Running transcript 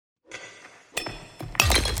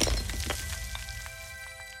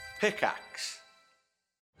Pickaxe.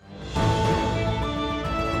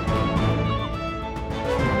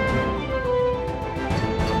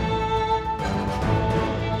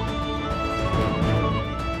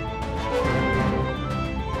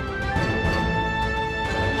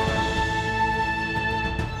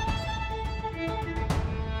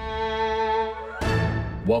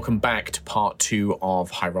 Welcome back to part 2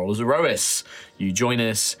 of High Rollers Aerois. You join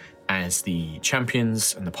us as the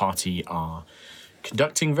champions and the party are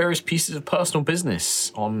conducting various pieces of personal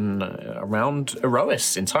business around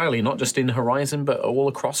Aerois entirely, not just in Horizon, but all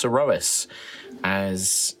across Aerois,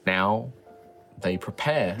 as now they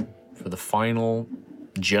prepare for the final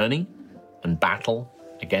journey and battle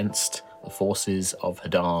against the forces of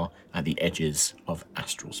Hadar at the edges of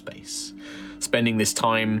astral space. Spending this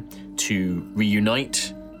time to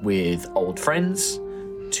reunite with old friends,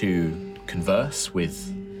 to converse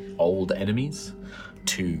with old enemies,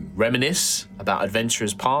 to reminisce about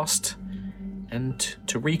adventures past, and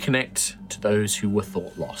to reconnect to those who were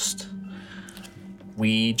thought lost.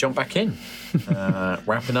 We jump back in,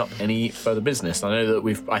 wrapping up any further business. I know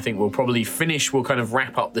that I think we'll probably finish, we'll kind of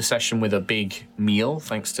wrap up the session with a big meal,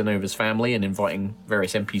 thanks to Nova's family and inviting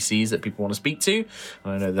various NPCs that people want to speak to.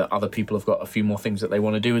 And I know that other people have got a few more things that they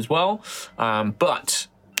want to do as well. But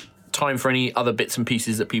time for any other bits and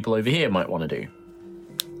pieces that people over here might want to do.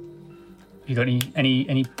 You got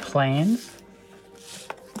any plans?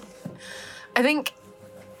 I think,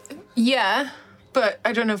 yeah, but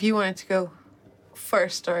I don't know if you wanted to go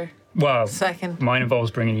first or second. Mine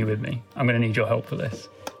involves bringing you with me. I'm going to need your help for this.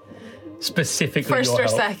 Specifically first your or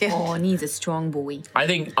help. second. Oh, needs a strong boy. I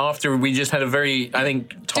think after we just had a very, Tom,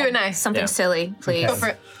 do it now. Something silly, please. Go for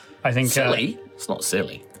it. I think silly? It's not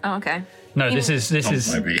silly. Oh, okay. No, this is.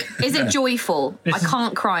 Maybe. Is it joyful? I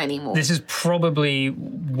can't cry anymore. This is probably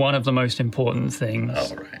one of the most important things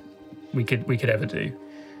Right. we could ever do.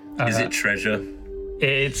 Is it treasure?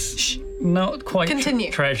 It's not quite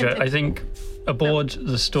treasure. I think aboard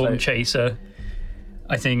the Storm Chaser,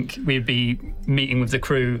 I think we'd be meeting with the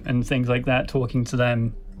crew and things like that, talking to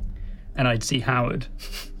them, and I'd see Howard.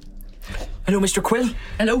 Hello, Mr. Quill.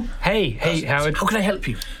 Hello. Hey, Howard. How can I help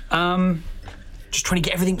you? Just trying to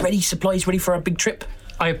get everything ready, supplies ready for our big trip.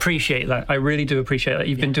 I appreciate that. I really do appreciate that.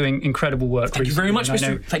 You've been doing incredible work. Thank you very much,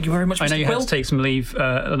 Mr. Thank you very much, Mr. I know you Quill. had to take some leave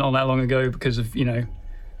not that long ago because of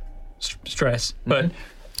stress, but.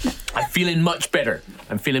 I'm feeling much better.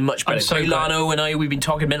 I'm so Lano and I, we've been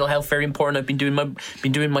talking mental health, very important. I've been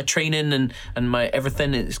doing my training and my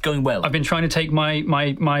everything. It's going well. I've been trying to take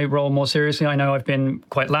my role more seriously. I know I've been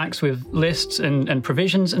quite lax with lists and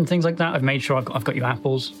provisions and things like that. I've made sure I've got you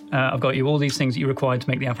apples. I've got you all these things that you require to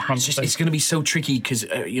make the apple crumble. It's going to be so tricky because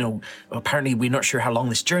apparently we're not sure how long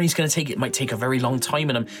this journey's going to take. It might take a very long time,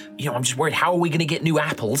 and I'm just worried. How are we going to get new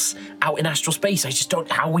apples out in astral space? I just don't.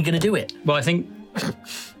 How are we going to do it? Well, I think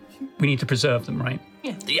we need to preserve them, right?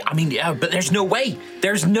 Yeah, but there's no way.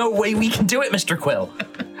 There's no way we can do it, Mr. Quill.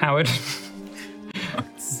 Howard,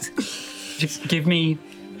 just give me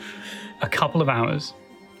a couple of hours.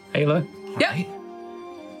 Ayla? Yeah. Right.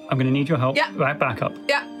 I'm going to need your help. Yeah. Back up.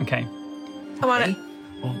 Yeah. Okay. I'm on it.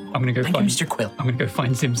 I'm going to go Thank find you, Mr. Quill. I'm going to go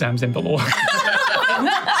find Zim Zam Zimbalore.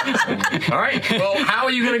 All right. Well, how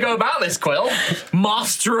are you going to go about this, Quill?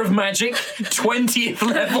 Master of Magic, 20th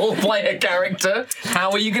level player character.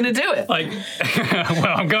 How are you going to do it?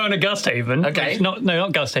 Well, I'm going to Gusthaven. Okay. Not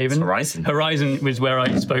Gusthaven. Horizon. Horizon was where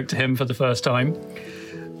I spoke to him for the first time,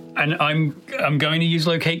 and I'm going to use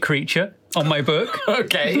locate creature on my book.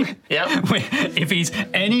 Okay. Yeah. If he's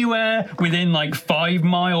anywhere within 5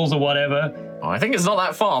 miles or whatever. Oh, I think it's not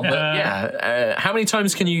that far, but yeah. How many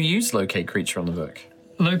times can you use locate creature on the book?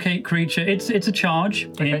 Locate creature. It's a charge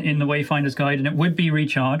in the Wayfinder's Guide, and it would be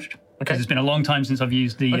recharged. Because it's been a long time since I've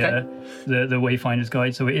used the Wayfinder's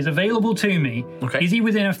Guide, so it is available to me. Okay. Is he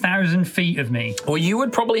within 1,000 feet of me? Well, you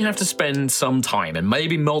would probably have to spend some time and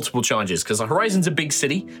maybe multiple charges because Horizon's a big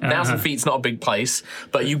city. 1,000 feet's not a big place,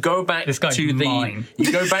 but you go back This guy's mine.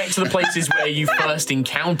 You go back to the places where you first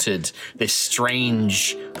encountered this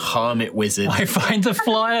strange hermit wizard. I find the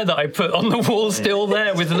flyer that I put on the wall still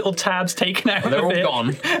there with the little tabs taken out They're of all it.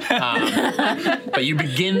 gone. But you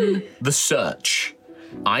begin the search.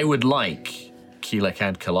 I would like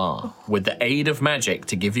Keelakad Kalar, with the aid of magic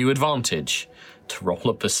to give you advantage, to roll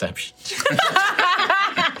a perception.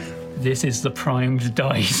 This is the primed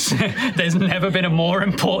dice. There's never been a more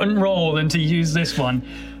important roll than to use this one.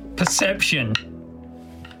 Perception.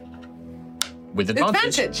 With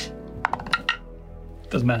advantage. Advantage.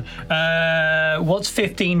 Doesn't matter. What's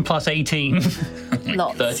 15 plus 18?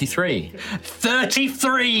 Lots. 33.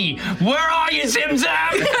 33! Where are you, Zim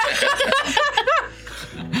Zam?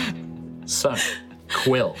 So,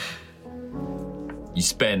 Quill, you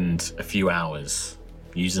spend a few hours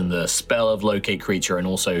using the spell of locate creature and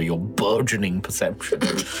also your burgeoning perception.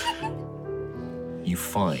 You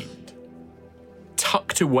find,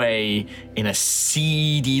 tucked away in a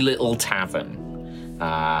seedy little tavern,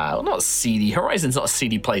 well, not seedy, Horizon's not a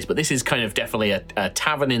seedy place, but this is kind of definitely a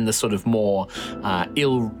tavern in the sort of more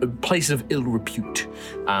place of ill repute.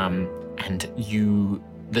 And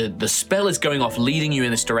the spell is going off, leading you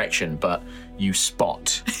in this direction, but you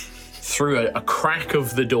spot through a crack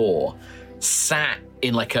of the door, sat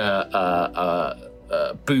in like a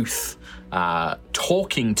booth,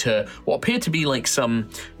 talking to what appear to be like some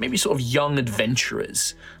maybe sort of young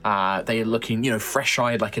adventurers. They are looking,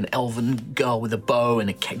 fresh-eyed, like an elven girl with a bow and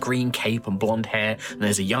a green cape and blonde hair. And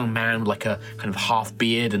there's a young man with like a kind of half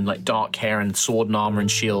beard and like dark hair and sword and armor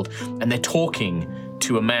and shield. And they're talking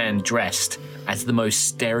to a man dressed as the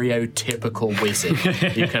most stereotypical wizard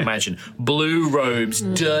you can imagine. Blue robes,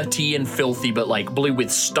 dirty and filthy, but like blue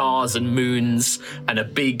with stars and moons and a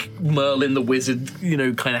big Merlin the Wizard,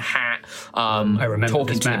 kind of hat. I remember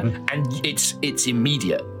talking this to man. him. And it's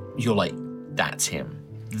immediate. You're like, that's him.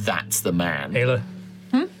 That's the man. Ayla,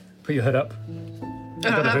 put your hood up. You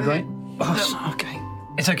got the hood right? Oh, okay.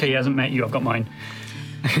 It's okay, he hasn't met you. I've got mine.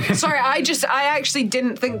 Sorry, I actually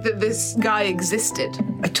didn't think that this guy existed.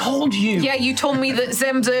 I told you. Yeah, you told me that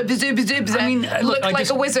Zemza looked like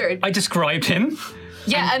a wizard. I described him.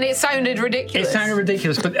 Yeah, and it sounded ridiculous. It sounded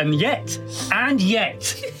ridiculous, and yet, I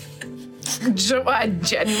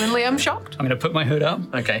genuinely am shocked. I'm going to put my hood up.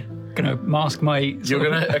 Okay. I'm going to mask my... You're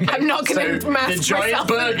going to... Okay. I'm not going to mask the giant myself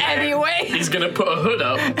bird anyway. He's going to put a hood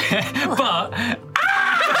up. But...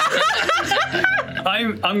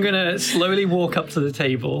 I'm going to slowly walk up to the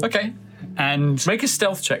table. Okay. And... Make a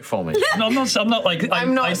stealth check for me. No, I'm not like...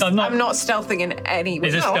 I'm not stealthing in any way.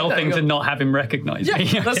 Is it stealthing to not have him recognize me?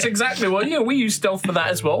 Yeah, that's exactly what... we use stealth for that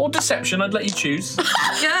as well. Or deception, I'd let you choose. With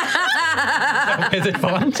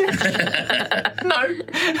advantage? No.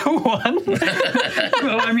 One?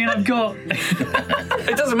 Well, I mean, I've got...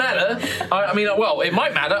 It doesn't matter. It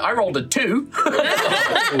might matter. I rolled a 2.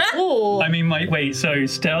 I mean, so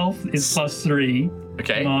stealth is +3.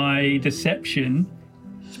 Okay. My deception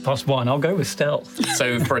is +1. I'll go with stealth.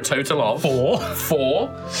 So for a total of... 4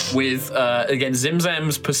 with, again,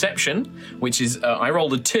 Zimzam's perception, which is, I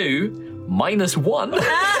rolled a 2, -1. What? He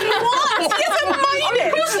hasn't minded.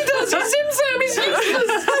 Of course he does. He's Zimzam. He's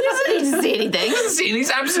useless. He doesn't see anything. He doesn't see, and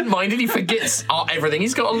he's absent-minded. He forgets everything.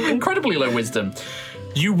 He's got incredibly low wisdom.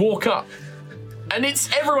 You walk up, and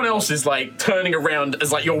everyone else is like turning around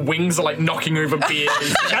as like your wings are like knocking over beers.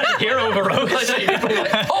 Hero of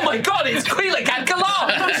Aerois. Oh my god, it's Quila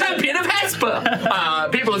Kadkalar, champion of Hesper.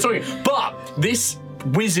 People are talking, but this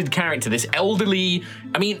wizard character, this elderly,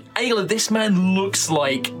 Ayla, this man looks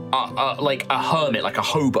like a hermit, like a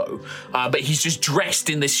hobo, but he's just dressed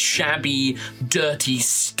in this shabby, dirty,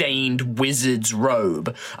 stained wizard's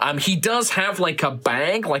robe. He does have like a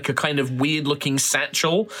bag, like a kind of weird-looking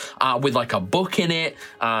satchel with like a book in it.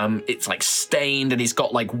 It's like stained, and he's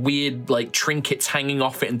got like weird like trinkets hanging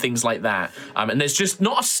off it and things like that. And there's just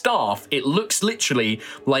not a staff. It looks literally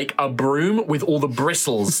like a broom with all the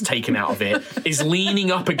bristles taken out of it is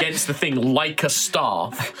leaning up against the thing like a staff.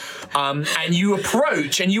 And you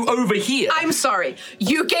approach and you overhear. I'm sorry,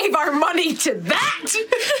 you gave our money to that?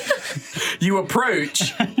 You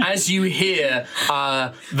approach as you hear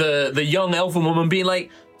the young elven woman being like,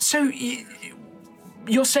 so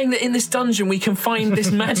you're saying that in this dungeon we can find this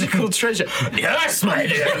magical treasure? Yes, my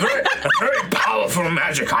dear. A very powerful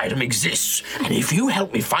magic item exists, and if you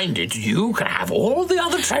help me find it, you can have all the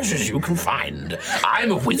other treasures you can find. I'm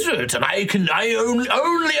a wizard, and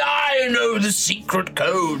only I know the secret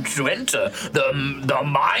code to enter the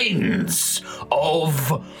mines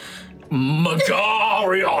of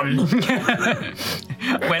Megarion.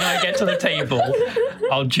 When I get to the table,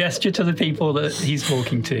 I'll gesture to the people that he's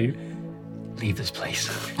talking to. Leave this place.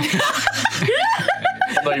 I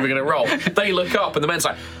thought you were going to roll. They look up, and the man's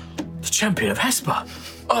like, the champion of Hesper.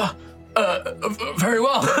 Very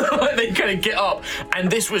well. They kind of get up,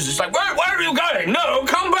 and this was just like, where are you going? No,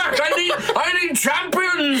 come back. I need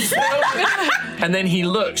champions. And then he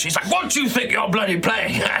looks. He's like, what do you think you're bloody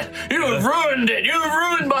playing at? You have ruined it. You have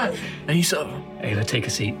ruined my... And he's sort of... Ayla, take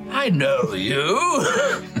a seat. I know you.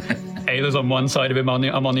 Ayla's on one side of him,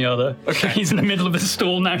 I'm on the other. Okay. He's in the middle of the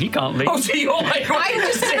stall now, he can't leave. Oh, so you're like...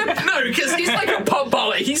 No, because he's like a pub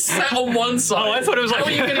baller. He's sat on one side. Oh, I thought it was like... How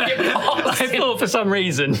are you going to get past I thought for some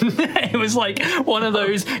reason it was like one of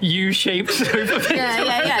those U-shaped sofa things.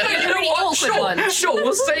 Yeah. You know what? Sure,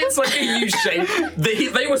 we'll say it's like a U shape.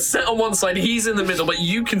 They were sat on one side, he's in the middle, but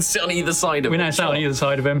you can sit on either side of him. We're now sat on either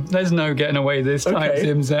side of him. There's no getting away this time,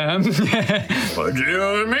 Zim Zam. What do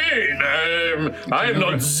you mean? I'm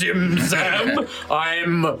not Zim Zam.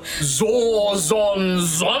 I'm Zorzon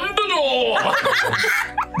Zombador.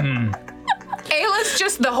 Ayla's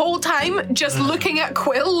just the whole time just looking at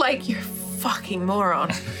Quill like, you fucking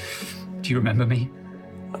moron. Do you remember me?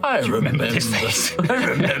 I remember this face. I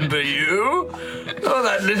remember you. Oh,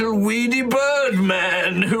 that little weedy bird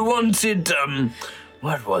man who wanted,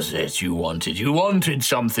 what was it you wanted? You wanted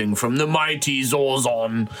something from the mighty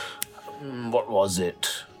Zorzon. What was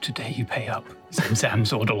it? Today you pay up, Zim Zam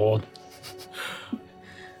Zordalord.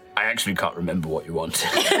 I actually can't remember what you wanted.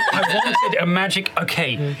 I wanted a magic...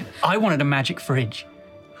 Okay, I wanted a magic fridge.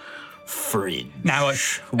 Fridge. Now,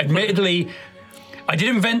 admittedly, I did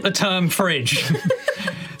invent the term fridge.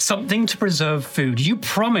 Something to preserve food. You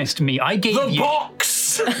promised me. I gave you... The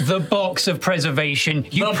box! The box of preservation.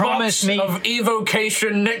 You promised me... of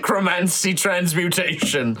evocation, necromancy,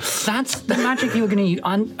 transmutation. That's the magic you were going to use.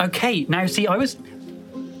 Okay, now see, I was...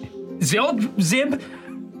 Zebaleb.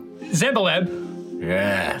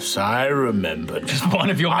 Yes, I remember. Just one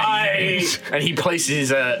of your names. And he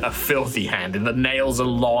places a filthy hand, and the nails are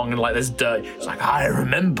long and like there's dirt. It's like, I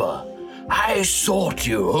remember. I sought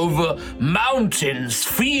you over mountains,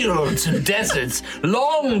 fields, and deserts.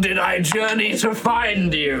 Long did I journey to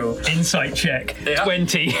find you. Insight check. Yeah.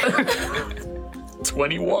 20.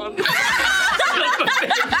 21.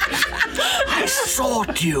 I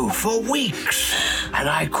sought you for weeks, and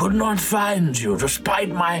I could not find you, despite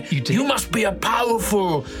my... You must be a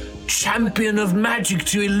powerful champion of magic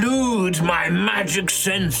to elude my magic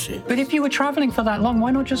senses. But if you were traveling for that long,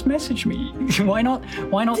 why not just message me? Why not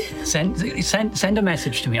send a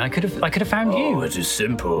message to me? I could have found you. Oh, it is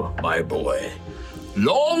simple, my boy.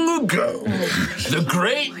 Long ago, the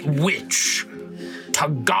great witch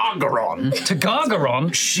Tagagaron?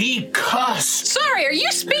 She cursed. Sorry, are you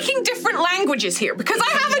speaking different languages here? Because I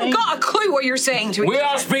haven't got a clue what you're saying to each We other.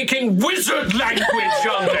 are speaking wizard language,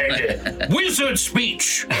 young lady. Wizard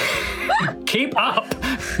speech. Keep up.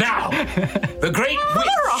 Now, the great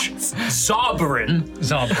witch, Zarbarin,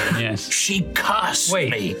 yes. she cursed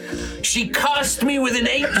me. She cursed me with an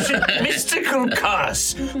ancient mystical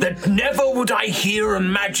curse that never would I hear a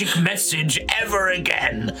magic message ever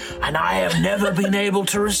again. And I have never been able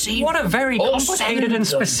to receive. What a very complicated and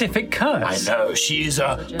specific curse. I know, she is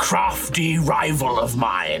a crafty rival of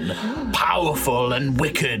mine. Powerful and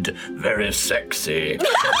wicked, very sexy.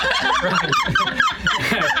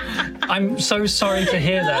 I'm so sorry to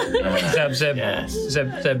hear that, Zeb. Yes.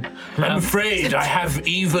 Zeb. I'm afraid I have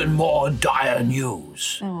even more dire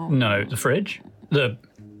news. No, the fridge? The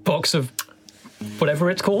box of whatever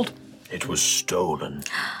it's called? It was stolen.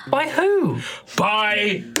 By who?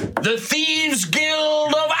 By the Thieves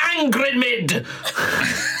Guild of Angridmid.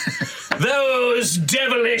 Those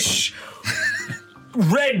devilish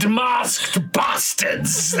red-masked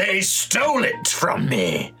bastards. They stole it from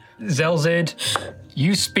me. Zelzid,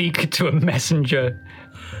 you speak to a messenger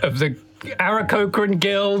of the Arakokran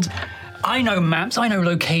Guild. I know maps, I know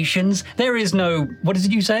locations. There is no... What is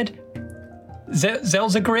it you said?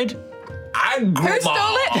 Zelzagrid? Agramar. Who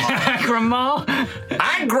stole it? Agramar?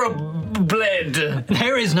 Agrabled.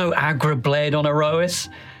 There is no Agrabled on Aerois.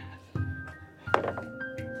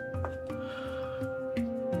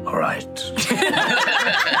 All right.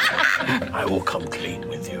 I will come clean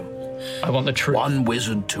with you. I want the truth. One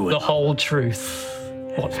wizard to the whole truth.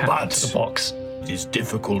 What happened to the box? It is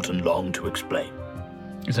difficult and long to explain.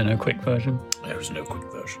 Is there no quick version? There is no quick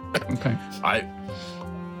version. Okay.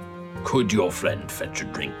 Could your friend fetch a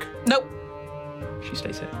drink? Nope. She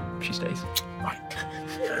stays here. She stays. Right.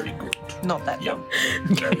 Very good. Not that young.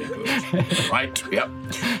 Very good. Right, yep.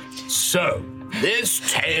 So, this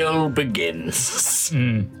tale begins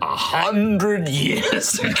 100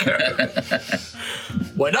 years ago.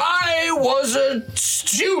 When I was a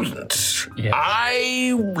student,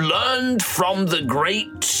 I learned from the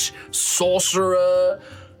great sorcerer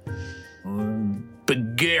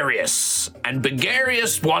Begarius. And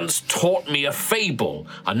Begarius once taught me a fable,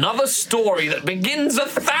 another story that begins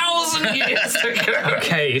 1,000 years ago.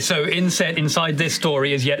 Okay, so inside this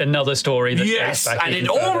story is yet another story. That yes, goes back and it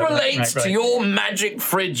further. all relates Right. to your magic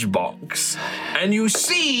fridge box. And you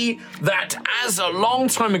see that as a long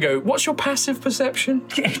time ago, what's your passive perception?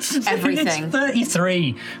 It's Everything. It's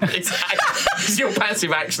 33. Is your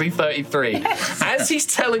passive actually 33? As he's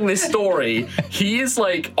telling this story, he is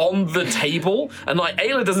like on the table, and like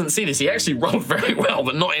Ayla doesn't see this. He actually rolled very well,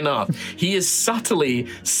 but not enough. He is subtly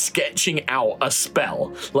sketching out a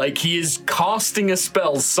spell. Like, he is casting a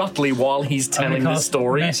spell subtly while he's telling the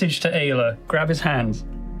story. Message to Ayla. Grab his hand.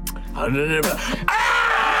 Ah!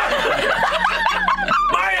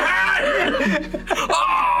 My hand!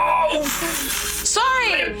 Oh!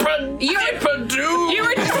 Sorry! You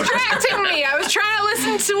were distracting me. I was trying to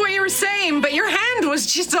listen to what you were saying, but your hand was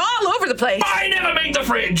just all over the place. I never made the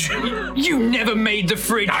fridge! You never made the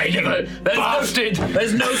fridge. I never.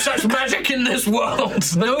 There's no such magic in this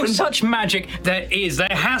world. No such magic. There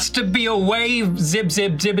has to be a way, zib,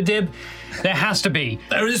 zib, dib. There has to be.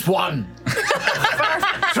 There is one.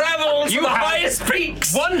 Travel to the highest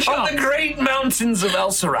peaks of the great mountains of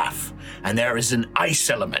El Seraph, and there is an ice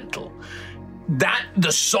elemental.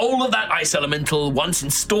 The soul of that ice elemental, once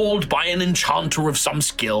installed by an enchanter of some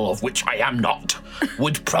skill, of which I am not,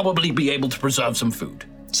 would probably be able to preserve some food.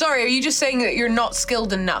 Sorry, are you just saying that you're not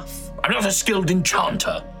skilled enough? I'm not a skilled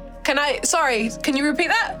enchanter. Can you repeat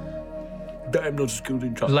that? I'm not a skilled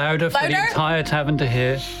enchanter. Louder for the entire tavern to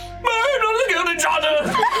hear. I'm not a skilled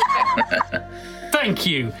enchanter. Thank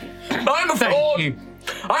you. I'm a fraud.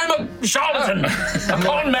 I'm a charlatan. A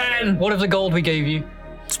con man. What of the gold we gave you?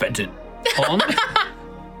 Spent it. On?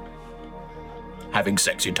 Having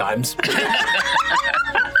sexy times.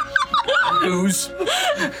 Booze.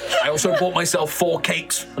 I also bought myself 4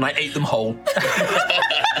 cakes and I ate them whole.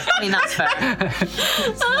 I mean, that's fair.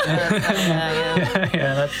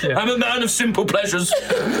 Yeah, that's it. I'm a man of simple pleasures.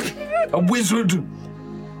 A wizard.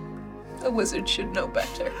 A wizard should know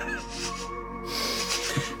better.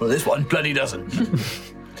 Well, this one bloody doesn't.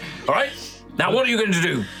 All right, now what are you going to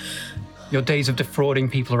do? Your days of defrauding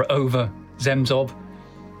people are over, Zemzob.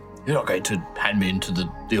 You're not going to hand me into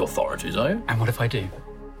the authorities, are you? And what if I do?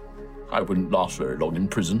 I wouldn't last very long in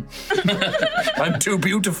prison. I'm too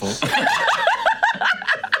beautiful.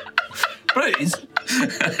 Please.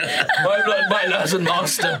 My blood, my lord and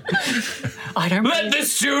master. I don't... Let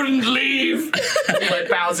this student leave! He like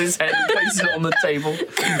bows his head and places it on the table.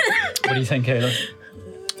 What do you think, Ayla?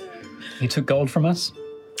 He took gold from us?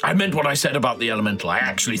 I meant what I said about the elemental. I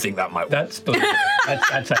actually think that might work.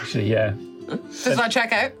 That's actually, yeah. Does that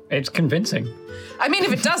check out? It's convincing. I mean,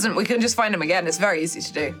 if it doesn't, we can just find him again. It's very easy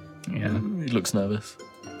to do. Yeah. He looks nervous.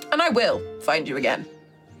 And I will find you again.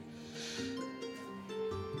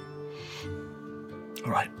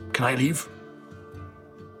 All right, can I leave?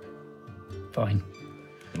 Fine.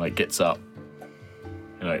 He like gets up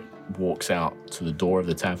and like walks out to the door of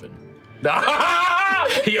the tavern.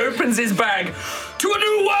 He opens his bag to a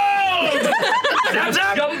new world.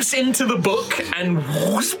 Jumps into the book and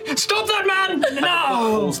stop that man!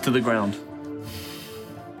 No! Falls to the ground.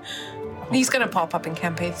 He's gonna pop up in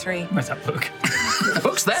campaign 3. Where's that book? The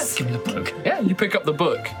book's there. Give me the book. Yeah, you pick up the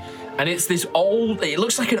book, and it's this old. It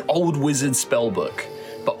looks like an old wizard spell book,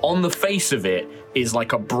 but on the face of it is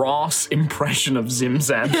like a brass impression of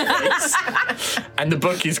Zimzam's face. And the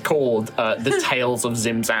book is called The Tales of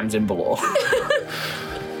Zimzam Zimbalor.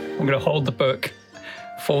 I'm going to hold the book,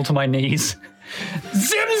 fall to my knees.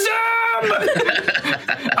 Zimzam!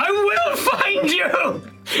 I will find you!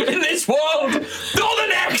 In this world, or the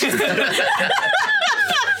next!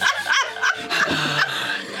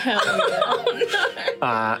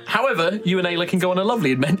 However, you and Ayla can go on a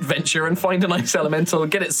lovely adventure and find a nice elemental,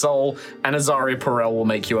 get its soul, and Azaria Perel will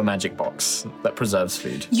make you a magic box that preserves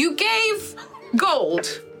food. You gave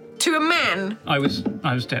gold to a man I was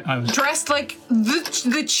dressed like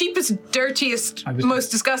the cheapest, dirtiest,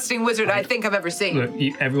 most disgusting wizard I think I've ever seen. Look,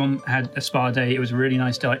 everyone had a spa day. It was a really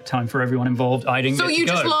nice time for everyone involved. I didn't So get to you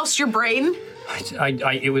go. just lost your brain?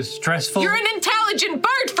 It was stressful. You're an intelligent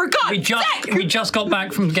bird, for God's sake! We just got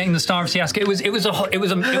back from getting the Star of Siaska. It was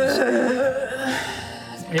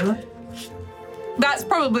Ayla? That's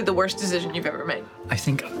probably the worst decision you've ever made. I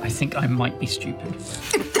think I might be stupid.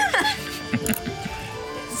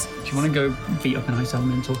 Do you want to go beat up an ice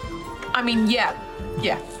elemental? I mean, yeah.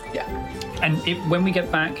 And when we get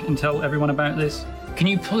back and tell everyone about this, can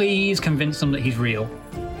you please convince them that he's real?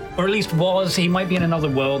 Or at least was. He might be in another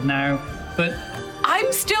world now, but...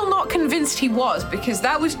 I'm still not convinced he was, because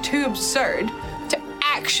that was too absurd to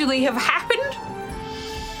actually have happened.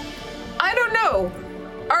 I don't know.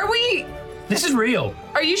 Are we... This is real.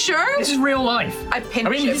 Are you sure? This is real life. I I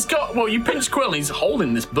mean, him. he's got... Well, you pinch Quill and he's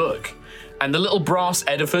holding this book. And the little brass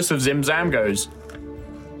edifice of Zimzam goes...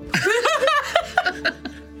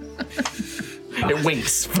 It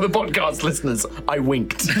winks. For the podcast listeners, I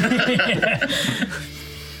winked.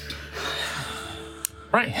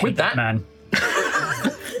 Right, with that... Man.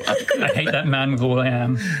 I hate that man with all I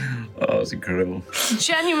am. Oh, it's incredible.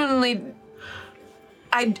 Genuinely,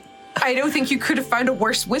 I don't think you could have found a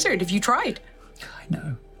worse wizard if you tried. I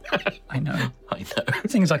know. I know. The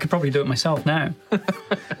thing is, I could probably do it myself now.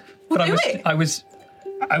 But I was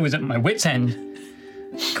at my wit's end.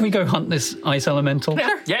 Can we go hunt this ice elemental?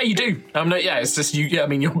 Yeah, you do. It's just you. Yeah, I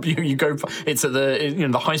mean, you go. It's at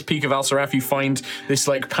the highest peak of Al Saraf. You find this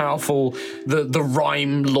like powerful the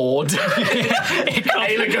rhyme lord.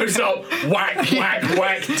 Ayla goes up, whack, whack,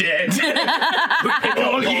 whack, dead.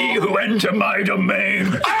 All ye who enter my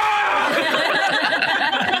domain.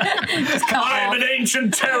 I am an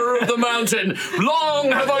ancient terror of the mountain. Long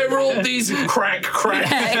have I ruled these crack.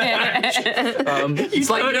 He's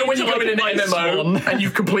like, when you go in an MMO and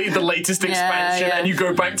you've completed the latest expansion and you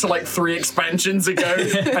go back to like 3 expansions ago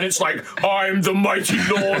and it's like, I'm the mighty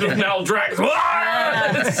lord of Naldrax.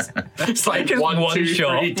 It's like one, 2,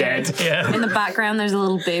 shot. 3 dead. Yeah. In the background, there's a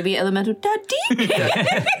little baby elemental. Daddy.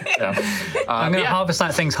 I'm going to harvest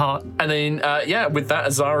that thing's heart. And then, with that,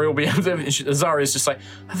 Azari will be able to. Azari is just like,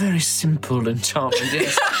 a very simple enchantment,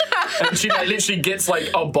 yes. And she literally gets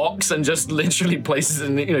like a box and just literally places it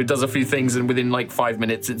and does a few things, and within like 5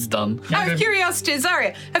 minutes it's done. Out of curiosity,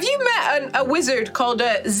 Azaria, have you met a wizard called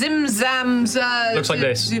Zimzam's? Looks like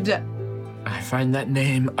this. I find that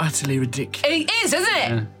name utterly ridiculous. It is, isn't it?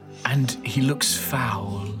 Yeah. And he looks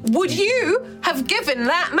foul. Would you have given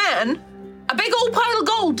that man a big old pile of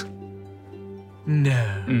gold?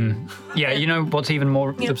 No. Yeah, you know what's even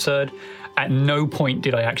more absurd? At no point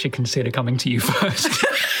did I actually consider coming to you first.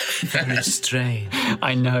 Very strange.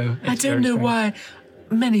 I know. I don't know why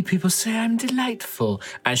many people say I'm delightful.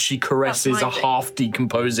 As she caresses a half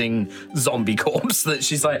decomposing zombie corpse that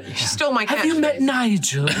she's like, She stole my cat. Have you met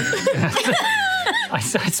Nigel?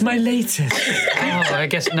 It's my latest. I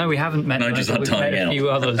guess, no, we haven't met Nigel's Nigel. We've met a few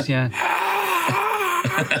others, yeah.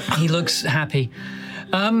 He looks happy.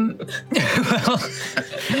 When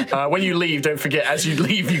you leave, don't forget, as you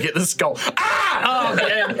leave, you get the skull. Oh,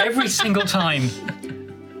 yeah, every single time.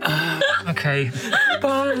 Okay.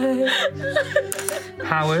 Bye.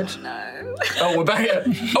 Howard? No. Oh, we're back here.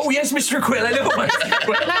 Oh, yes, Mr. Quill. I know Mr.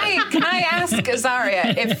 Quill. Can I ask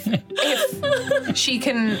Azaria if she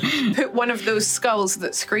can put one of those skulls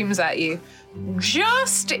that screams at you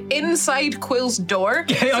just inside Quill's door?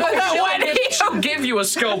 She'll give you a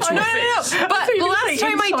skull to a fix. No. But the last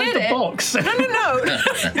time I did it... Box. No.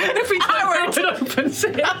 Every time it opens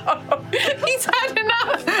it. He's had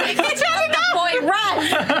enough. Boy, run!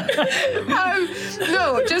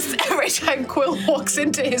 No, just every time Quill walks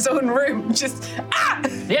into his own room, just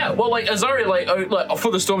Yeah, well, like Azaria, like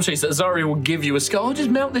for the storm chase, Azaria will give you a skull. Oh, just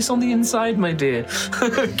mount this on the inside, my dear.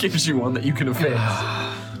 Gives you one that you can affix.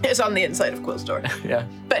 It's on the inside of Quill's door. Yeah.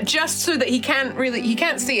 But just so that he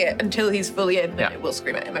can't see it until he's fully in, Yeah. and it will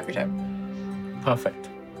scream at him every time. Perfect.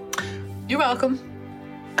 You're welcome.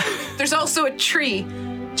 There's also a tree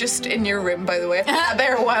just in your room, by the way. I put that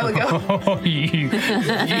there a while ago. Oh, you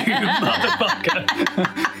motherfucker.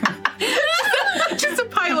 Just a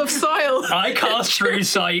pile of soil. I cast True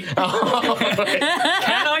Sight. Can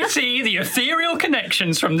I see the ethereal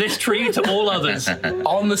connections from this tree to all others?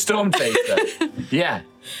 On the storm chaser. Yeah.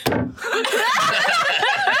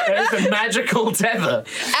 There's a magical tether.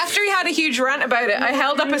 After he had a huge rant about it, I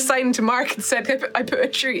held up a sign to Mark and said, I put a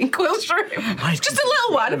tree in Quill's room. Just a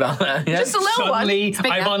little one. About that, yeah. Just a little Suddenly,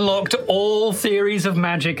 I've unlocked all theories of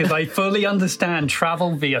magic as I fully understand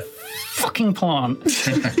travel via fucking plant. With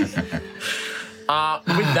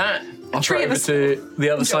that, I'll try over to the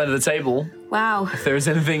other side of the table. Wow, If there is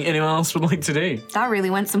anything anyone else would like to do. that really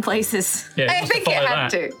went some places. Yeah, I think it had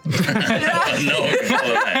to. No,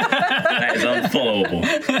 that is unfollowable.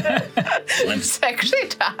 Sexually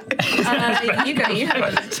attacked. You go.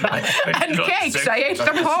 And cakes, I ate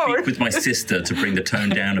them whole. Speak with my sister to bring the tone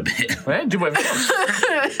down a bit. Yeah, do whatever.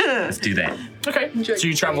 Let's do that. Okay. So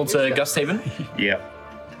you travel to Gusthaven? Yeah.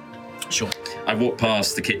 Sure. I walked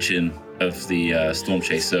past the kitchen of the storm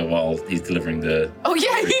chaser while he's delivering the... Oh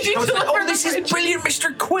yeah, you did. This is brilliant,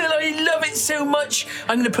 Mr. Quill. I love it so much.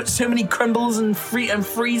 I'm going to put so many crumbles and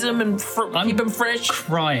freeze them and keep them fresh.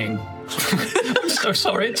 Crying. I'm so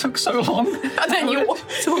sorry it took so long. And then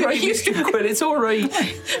It's all right, Mr. Quill. It's all right.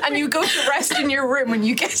 And you go to rest in your room and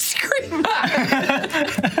you get screamed at.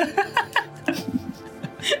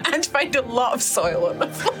 And find a lot of soil on the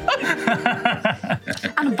floor.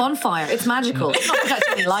 And a bonfire. It's magical. It's not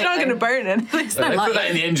actually light. It's not going to burn it. It's no Put light. that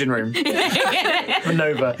in the engine room. For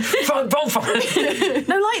Nova. Bonfire.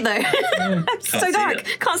 No light though. It's so see dark.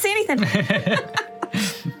 it. Can't see anything.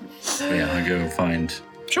 Yeah, I go and find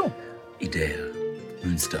Sure. Idea,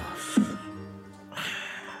 Moonstar.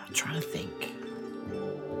 I'm trying to think.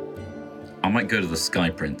 I might go to the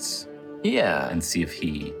Sky Prince Yeah. and see if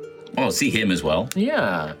he Oh, see him as well.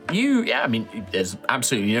 Yeah. I mean, there's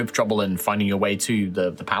absolutely no trouble in finding your way to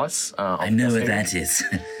the palace. I know where that is.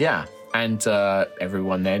 Yeah. And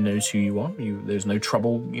everyone there knows who you are. There's no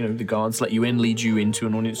trouble. The guards let you in, lead you into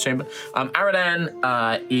an audience chamber.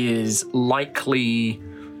 Aradan is likely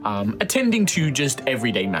attending to just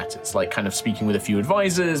everyday matters, like kind of speaking with a few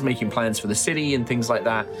advisors, making plans for the city and things like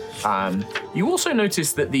that. You also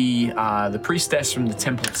notice that the priestess from the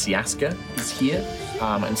Temple of Siaska is here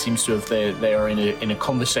and seems to have, they are in a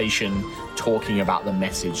conversation talking about the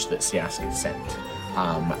message that Siaska sent.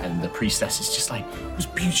 And the priestess is just like,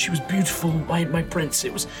 she was beautiful, my prince.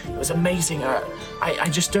 It was amazing. I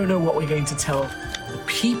just don't know what we're going to tell the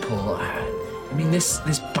people. I mean, this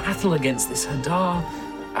battle against this Hadar.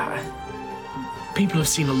 People have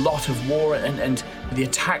seen a lot of war and the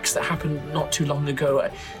attacks that happened not too long ago.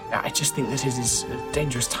 I just think that it is a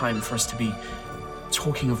dangerous time for us to be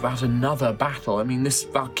talking about another battle. I mean, this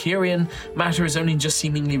Valkyrian matter is only just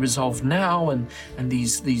seemingly resolved now, and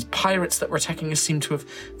these pirates that were attacking us seem to have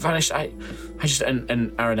vanished. I just and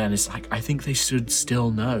Aradan is like, I think they should still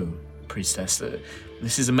know, priestess.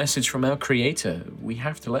 This is a message from our creator. We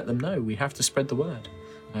have to let them know. We have to spread the word.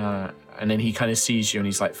 And then he kind of sees you and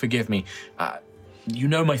he's like, forgive me. You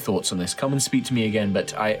know my thoughts on this. Come and speak to me again,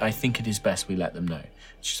 but I think it is best we let them know.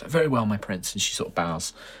 She's like, very well, my prince. And she sort of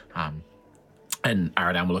bows. And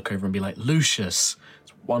Aradan will look over and be like, Lucius,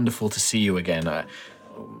 it's wonderful to see you again.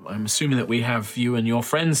 I'm assuming that we have you and your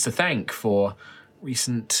friends to thank for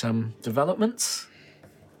recent developments?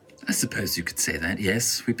 I suppose you could say that,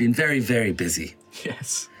 yes. We've been very, very busy.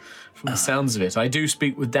 Yes, from the sounds of it. I do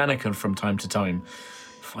speak with Danica from time to time,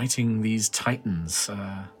 fighting these titans.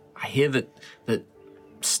 I hear that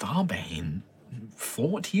Starbane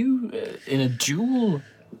fought you in a duel.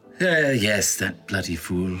 Yes, that bloody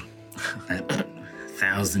fool. That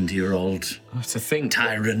 1,000-year-old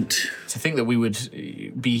tyrant. To think that we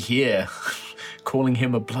would be here calling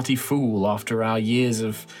him a bloody fool after our years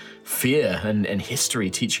of fear and history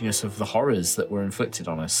teaching us of the horrors that were inflicted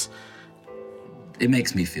on us. It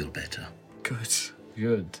makes me feel better. Good.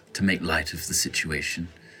 To make light of the situation.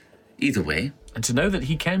 Either way. And to know that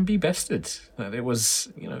he can be bested. That it was,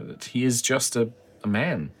 that he is just a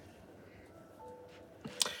man.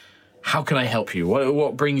 How can I help you?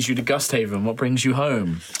 What brings you to Gusthaven? What brings you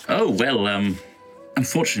home? Oh, well,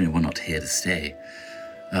 unfortunately, we're not here to stay.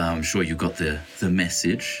 I'm sure you got the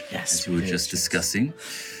message, as you were just discussing.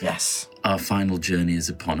 Yes. Our final journey is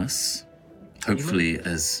upon us. Hopefully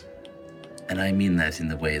and I mean that in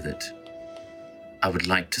the way that I would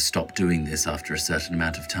like to stop doing this after a certain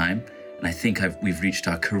amount of time. And I think we've reached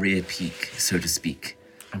our career peak, so to speak.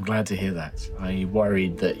 I'm glad to hear that. I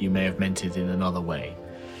worried that you may have meant it in another way.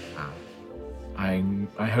 I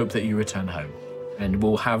hope that you return home and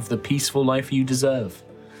will have the peaceful life you deserve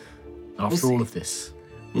after all of this.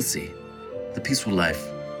 We'll see. The peaceful life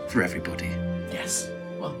for everybody. Yes.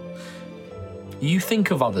 Well, you think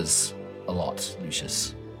of others a lot,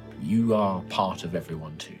 Lucius. You are part of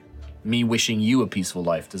everyone too. Me wishing you a peaceful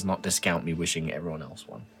life does not discount me wishing everyone else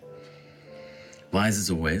one. Wise as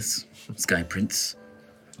always, Sky Prince.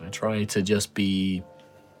 I try to just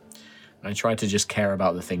care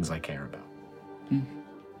about the things I care about.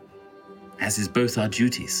 As is both our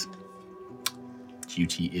duties.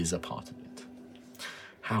 Duty is a part of it.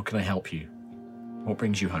 How can I help you? What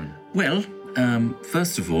brings you home? Well,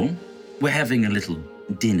 first of all, we're having a little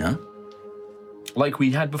dinner. Like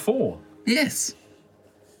we had before? Yes.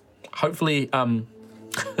 Hopefully,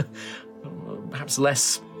 perhaps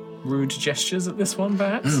less rude gestures at this one,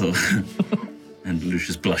 perhaps? Oh. And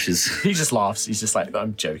Lucius blushes. He just laughs. He's just like,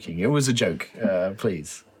 I'm joking. It was a joke.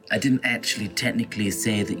 Please. I didn't actually technically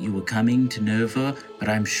say that you were coming to Nova, but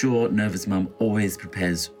I'm sure Nova's mum always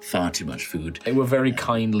prepares far too much food. They were very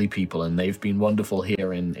kindly people, and they've been wonderful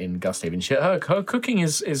here in Gusthaven. Her cooking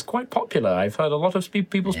is quite popular. I've heard a lot of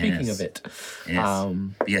people speaking of it. Yes.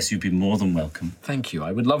 Yes, you'd be more than welcome. Thank you.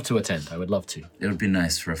 I would love to attend. I would love to. It would be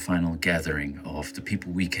nice for a final gathering of the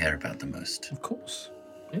people we care about the most. Of course.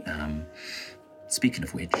 Yeah. Speaking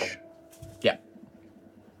of which... Yeah.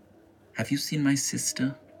 Have you seen my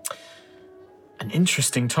sister? An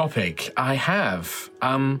interesting topic. I have.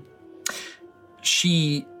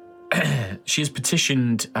 She has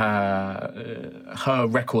petitioned. Her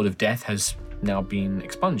record of death has now been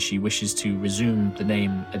expunged. She wishes to resume the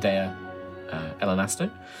name Aerois Elanasto.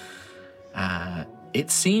 It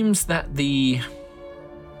seems that the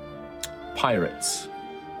pirates,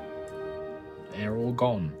 they're all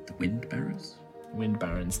gone. The Wind Barons? Wind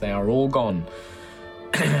Barons. They are all gone.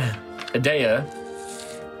 Aerois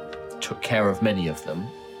took care of many of them.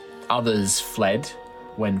 Others fled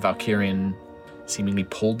when Valkyrian seemingly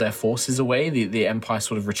pulled their forces away. The Empire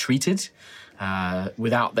sort of retreated.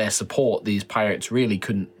 Without their support, these pirates really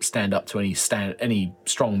couldn't stand up to any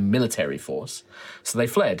strong military force, so they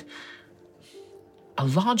fled. A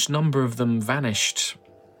large number of them vanished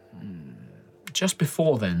just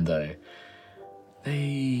before then, though.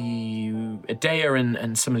 Aerois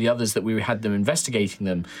and some of the others that we had them investigating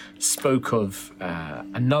them spoke of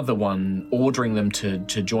another one ordering them to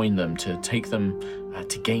join them, to take them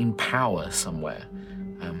to gain power somewhere.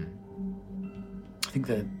 I think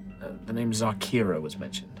the name Zarkira was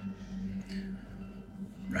mentioned.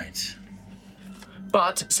 Right.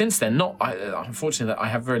 But since then, unfortunately, I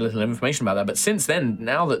have very little information about that, but since then,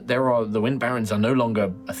 now that the Wind Barons are no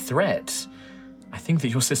longer a threat, I think that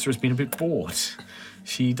your sister has been a bit bored.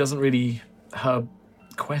 She doesn't really... Her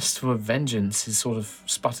quest for vengeance is sort of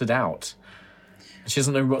sputtered out. She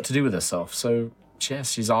doesn't know what to do with herself, so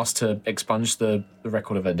yes, she's asked to expunge the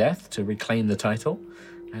record of her death, to reclaim the title,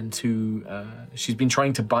 and she's been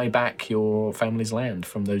trying to buy back your family's land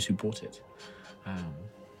from those who bought it.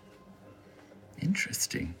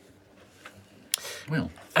 Interesting.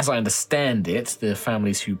 Well, as I understand it, the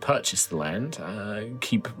families who purchased the land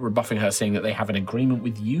keep rebuffing her, saying that they have an agreement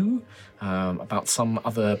with you about some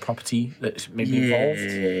other property that may be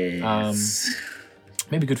involved.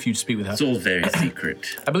 Maybe good for you to speak with her. It's all very secret.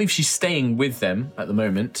 I believe she's staying with them at the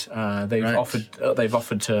moment. They've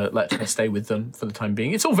offered to let her stay with them for the time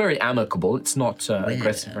being. It's all very amicable. It's not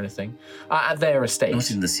aggressive or anything. At their estate. Not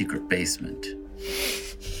in the secret basement.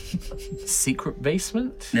 Secret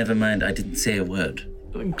basement? Never mind, I didn't say a word.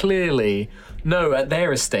 Clearly. No, at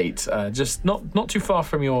their estate. Just not too far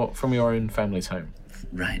from your own family's home.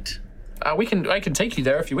 Right. I can take you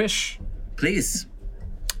there if you wish. Please.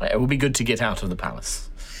 It will be good to get out of the palace.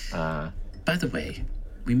 By the way,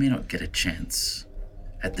 we may not get a chance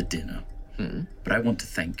at the dinner, but I want to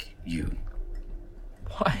thank you.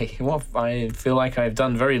 Why? Well, I feel like I've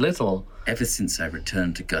done very little. Ever since I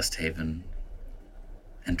returned to Gusthaven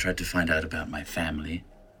and tried to find out about my family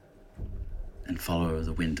and follow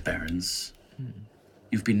the Wind Barons,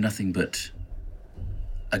 you've been nothing but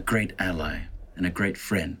a great ally and a great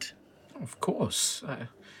friend. Of course.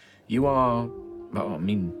 You are... Well, I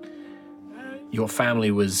mean, your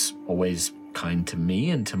family was always kind to me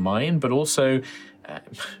and to mine, but also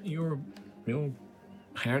you're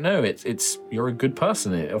I don't know, you're a good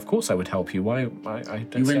person. Of course I would help you. Why? I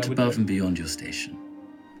don't You went above and beyond your station.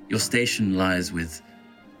 Your station lies with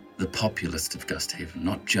the populist of Gusthaven,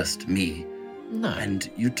 not just me. No.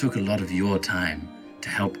 And you took a lot of your time to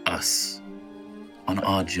help us on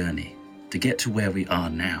our journey to get to where we are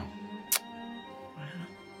now.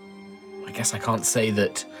 I guess I can't say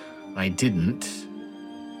that I didn't.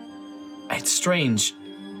 It's strange.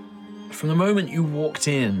 From the moment you walked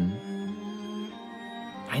in,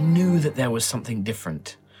 I knew that there was something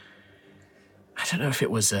different. I don't know if it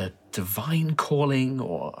was a divine calling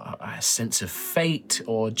or a sense of fate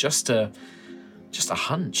or just a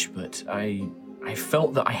hunch, but I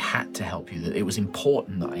felt that I had to help you, that it was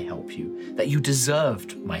important that I help you, that you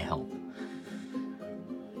deserved my help.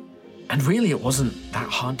 And really, it wasn't that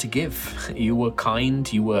hard to give. You were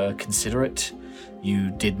kind, you were considerate,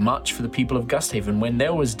 you did much for the people of Gusthaven. When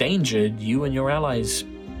there was danger, you and your allies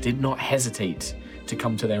did not hesitate to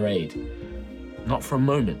come to their aid. Not for a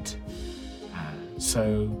moment.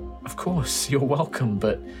 So, of course, you're welcome,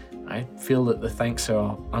 but I feel that the thanks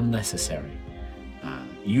are unnecessary.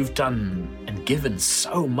 You've done and given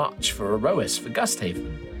so much for Aerois, for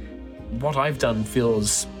Gusthaven. What I've done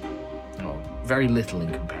feels very little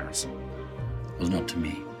in comparison. Well, not to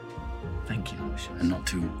me. Thank you, Lucius. And not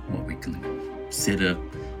to what we can consider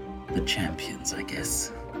the champions, I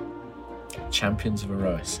guess. Champions of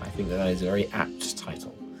Aerois. I think that is a very apt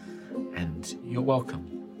title. And you're welcome.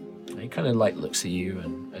 He kind of looks at you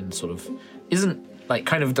and sort of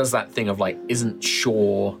kind of does that thing of isn't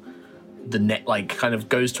sure the net, kind of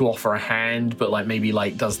goes to offer a hand, but maybe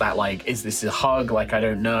does that is this a hug? I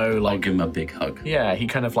don't know. I'll give him a big hug. Yeah, he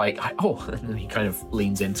kind of and then he kind of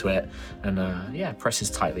leans into it and presses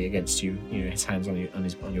tightly against you. His hands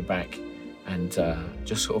on your back, and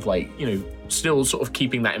just sort of still sort of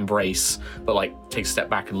keeping that embrace, but takes a step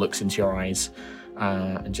back and looks into your eyes,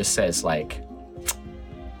 and just says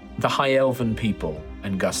the High Elven people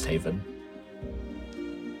and Gusthaven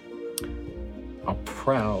are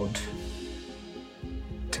proud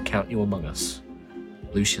to count you among us,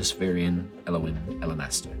 Lucius, Virian, Elowin,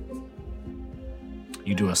 Elanaster.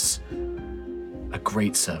 You do us a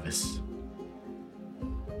great service.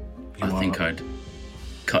 I think I'd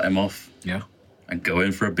cut him off. Yeah. And go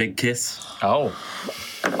in for a big kiss. Oh.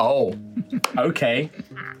 Okay.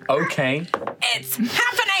 It's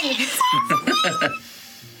happening!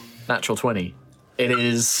 Natural 20. It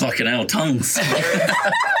is... Fucking hell, tongues.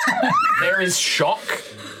 There is shock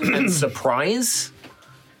and surprise,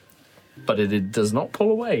 but it does not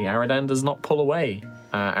pull away. Aradan does not pull away.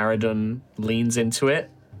 Aradan leans into it.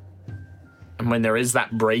 And when there is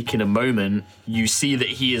that break in a moment, you see that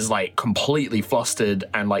he is like completely flustered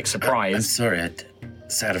and like surprised. I'm sorry,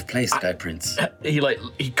 it's out of place, Sky Prince. He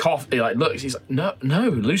coughed, he looks, he's like, no,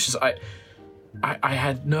 Lucius, I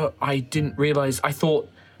didn't realize, I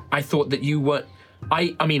thought that you weren't,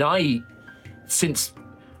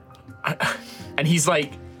 and he's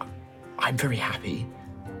like, I'm very happy.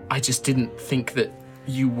 I just didn't think that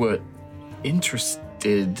you were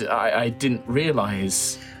interested. I didn't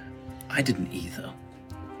realize. I didn't either.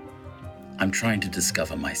 I'm trying to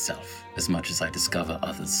discover myself as much as I discover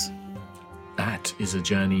others. That is a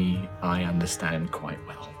journey I understand quite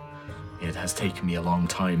well. It has taken me a long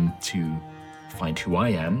time to find who I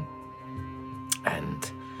am,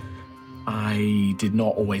 and I did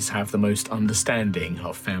not always have the most understanding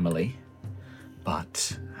of family,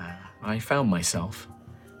 but I found myself.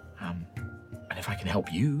 And if I can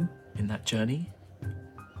help you in that journey,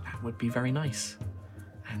 that would be very nice.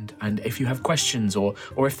 And if you have questions, or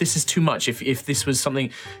if this is too much, if this was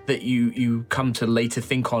something that you come to later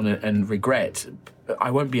think on and regret,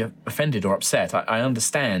 I won't be offended or upset. I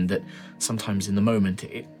understand that sometimes in the moment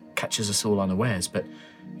it catches us all unawares, but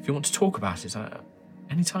if you want to talk about it,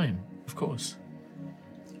 anytime, of course.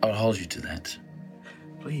 I'll hold you to that.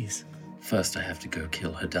 Please. First, I have to go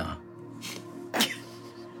kill Hadar.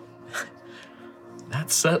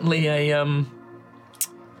 That's certainly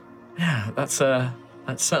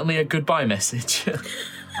that's certainly a goodbye message.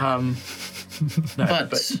 No,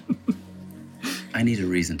 but I need a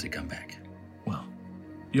reason to come back. Well,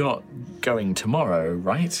 you're not going tomorrow,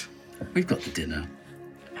 right? We've got the dinner.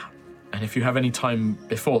 And if you have any time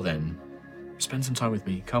before then, spend some time with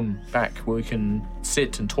me. Come back where we can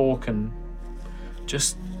sit and talk and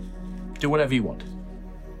just do whatever you want.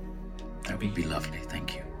 That would be lovely,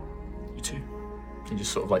 thank you. You too. He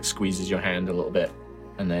just sort of like squeezes your hand a little bit,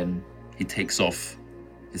 and then he takes off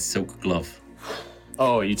his silk glove.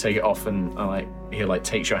 Oh, you take it off, and he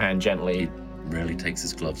takes your hand gently. He rarely takes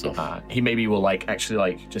his gloves off. He maybe will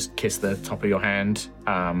actually just kiss the top of your hand,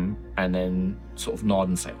 and then sort of nod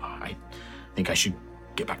and say, I think I should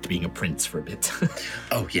get back to being a prince for a bit.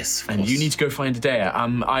 Oh yes, of and course. You need to go find Adair.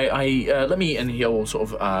 Let me, and he'll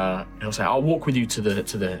sort of he'll say, I'll walk with you to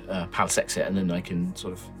the palace exit, and then I can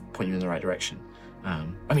sort of point you in the right direction.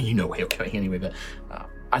 You know where you're going anyway, but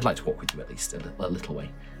I'd like to walk with you at least a little way.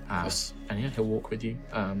 Yes. And yeah, he'll walk with you.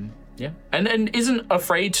 And isn't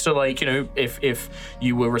afraid to if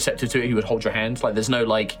you were receptive to it, he would hold your hand. There's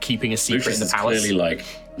no keeping a secret Lucius in the palace. Is clearly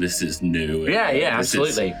this is new. Yeah,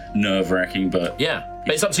 absolutely. Nerve-wracking, but yeah.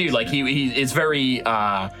 But it's up to you. He is very.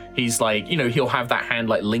 He's he'll have that hand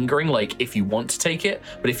lingering. If you want to take it,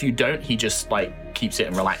 but if you don't, he just keeps it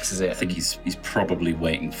and relaxes it. I think he's probably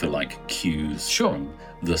waiting for cues from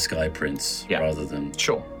the Sky Prince rather than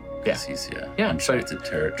sure. Yeah. He's uncharted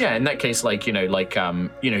territory. Yeah, in that case,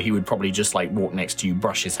 he would probably just walk next to you,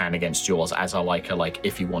 brush his hand against yours as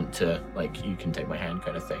if you want to, you can take my hand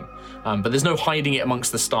kind of thing. But there's no hiding it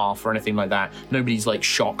amongst the staff or anything like that. Nobody's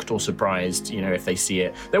shocked or surprised, if they see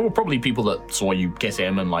it. There were probably people that saw you get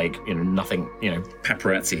him and nothing,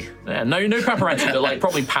 Paparazzi. No paparazzi, but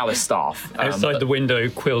probably palace staff. Outside the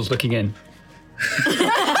window, Quill's looking in.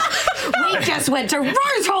 We just went to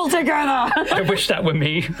Rosehall together. I wish that were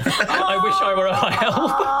me. I wish I were a high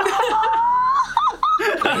elf.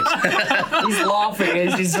 He's laughing.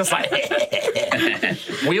 He's just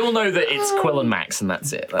we all know that it's Quill and Max, and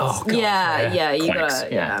that's it. That's, yeah. You Quacks.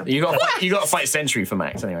 gotta, you got to fight Sentry for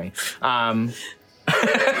Max anyway.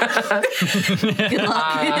 Good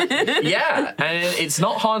luck. And it's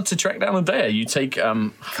not hard to track down Adair. You take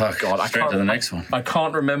Straight to the next one. I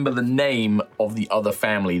can't remember the name of the other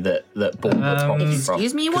family that bought the property from.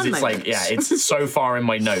 Excuse me one moment. It's so far in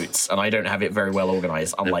my notes, and I don't have it very well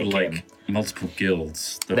organized. Unlike him. Multiple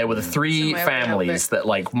guilds. There were the three families that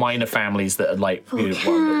minor families that had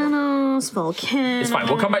Small kids. It's fine.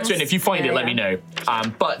 We'll come back to it. And if you find it, let me know.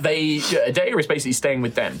 But Adair is basically staying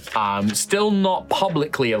with them. Still not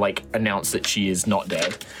publicly announced that she is not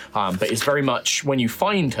dead. But it's very much when you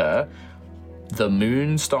find her, the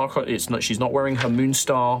Moonstar. She's not wearing her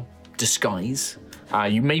Moonstar disguise.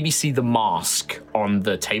 You maybe see the mask on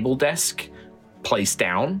the table desk placed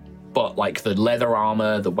down, but the leather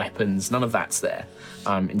armor, the weapons, none of that's there.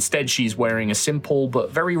 Instead, she's wearing a simple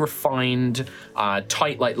but very refined,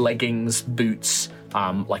 tight leggings, boots,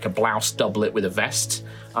 like a blouse doublet with a vest.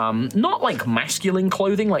 Not like masculine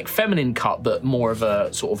clothing, like feminine cut, but more of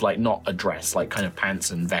a sort of like not a dress, like kind of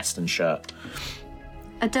pants and vest and shirt.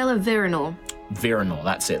 Adela Virinor. Virinor,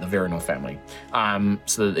 that's it, the Virinor family.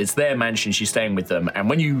 So it's their mansion, she's staying with them, and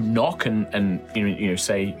when you knock and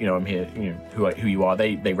say, I'm here, who you are,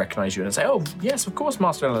 they recognize you and say, oh, yes, of course,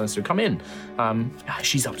 Master Eleanor, come in.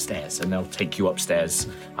 She's upstairs, and they'll take you upstairs.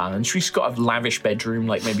 And she's got a lavish bedroom,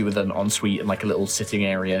 like maybe with an ensuite and like a little sitting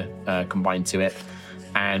area combined to it.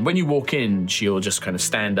 And when you walk in, she'll just kind of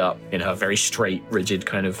stand up in her very straight, rigid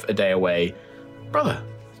kind of a day away. Brother,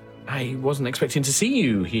 I wasn't expecting to see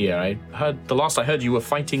you here. The last I heard you were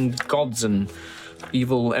fighting gods and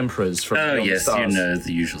evil emperors from Oh, yes, stars.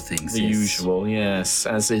 the usual things. The usual, yes,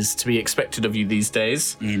 as is to be expected of you these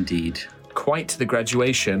days. Indeed. Quite the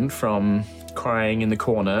graduation from crying in the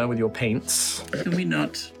corner with your paints. Can we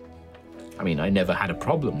not? I mean, I never had a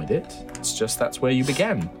problem with it. It's just that's where you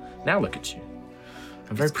began. Now look at you.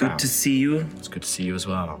 I'm very proud. Good to see you. It's good to see you as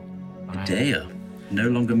well. Dea, no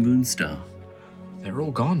longer Moonstar. They're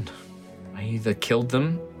all gone. I either killed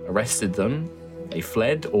them, arrested them, they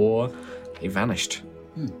fled, or they vanished.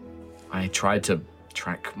 I tried to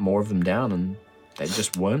track more of them down, and there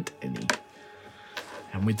just weren't any.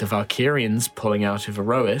 And with the Valkyrians pulling out of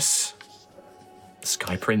Aerois, the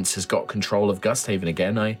Sky Prince has got control of Gusthaven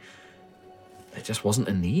again. There just wasn't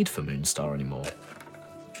a need for Moonstar anymore.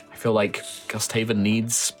 I feel like Gusthaven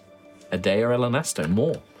needs a Dea or Elenasto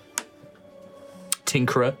more.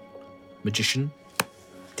 Tinkerer, magician,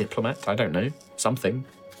 diplomat, I don't know, something.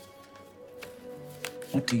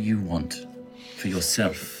 What do you want for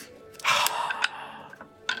yourself?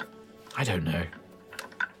 I don't know.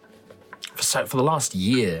 For the last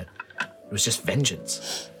year, it was just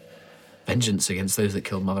vengeance. Vengeance against those that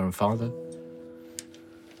killed mother and father.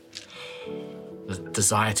 The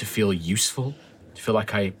desire to feel useful, to feel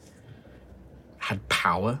like I had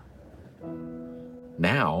power.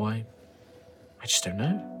 Now, I just don't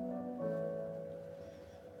know.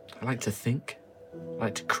 I like to think. I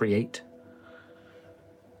like to create.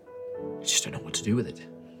 I just don't know what to do with it.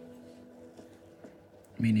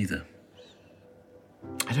 Me neither.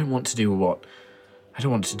 I don't want to do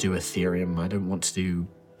Ethereum. I don't want to do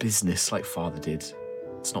business like Father did.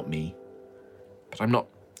 It's not me. But I'm not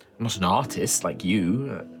an artist like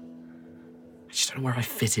you. I just don't know where I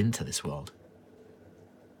fit into this world.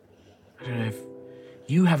 I don't know if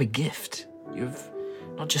you have a gift. You have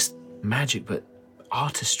not just magic, but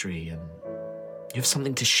artistry, and you have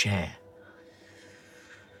something to share.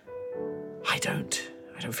 I don't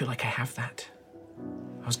feel like I have that.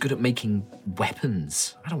 I was good at making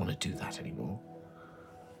weapons. I don't want to do that anymore.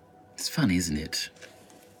 It's funny, isn't it?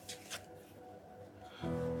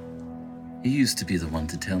 You used to be the one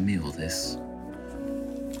to tell me all this.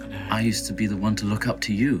 I used to be the one to look up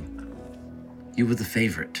to you. You were the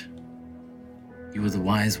favorite. You were the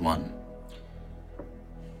wise one.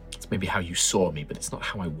 It's maybe how you saw me, but it's not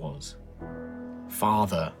how I was.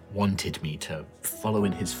 Father wanted me to follow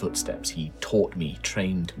in his footsteps. He taught me,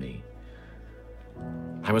 trained me.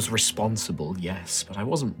 I was responsible, yes, but I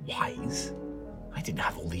wasn't wise. I didn't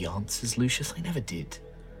have all the answers, Lucius. I never did.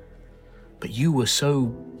 But you were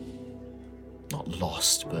so, not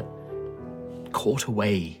lost, but caught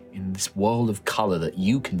away in this world of color that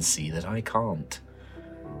you can see that I can't.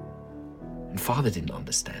 And Father didn't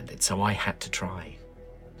understand it, so I had to try.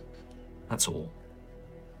 That's all.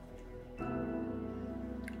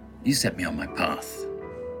 You set me on my path.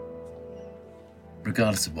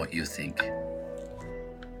 Regardless of what you think.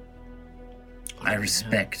 I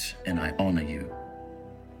respect and I honor you.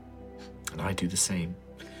 And I do the same.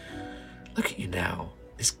 Look at you now,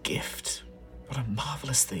 this gift. What a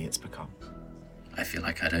marvelous thing it's become. I feel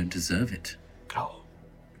like I don't deserve it. Oh,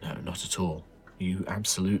 no, not at all. You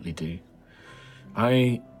absolutely do.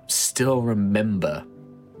 I still remember,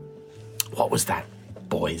 what was that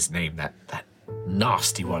boy's name? That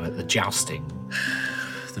nasty one at the jousting.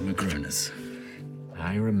 The Magrunas.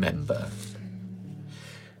 I remember.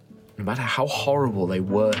 No matter how horrible they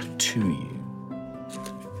were to you,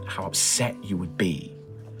 how upset you would be,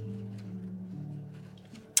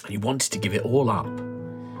 and you wanted to give it all up.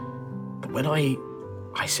 But when I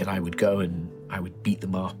said I would go and I would beat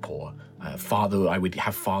them up, or I would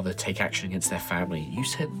have Father take action against their family, you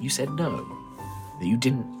said no. That you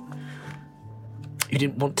didn't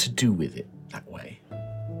want to do with it that way.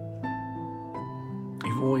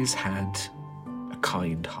 You've always had a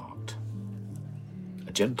kind heart,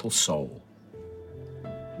 a gentle soul.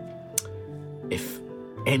 If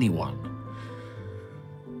anyone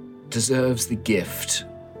deserves the gift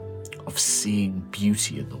of seeing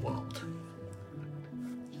beauty in the world,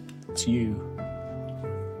 it's you.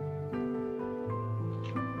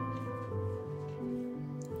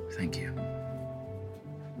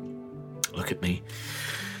 look at me.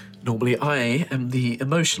 Normally I am the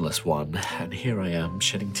emotionless one, and here I am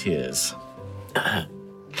shedding tears. I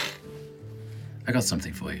got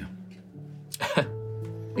something for you.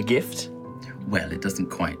 A gift? Well, it doesn't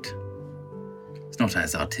quite. It's not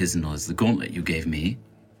as artisanal as the gauntlet you gave me.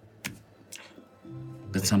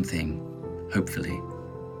 But something, hopefully,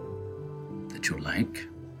 that you'll like.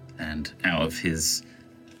 And out of his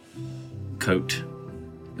coat,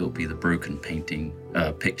 it'll be the broken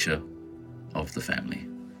picture of the family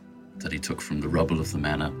that he took from the rubble of the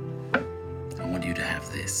manor. I want you to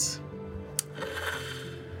have this.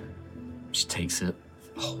 She takes it,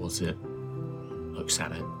 holds it, looks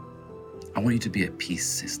at it. I want you to be at peace,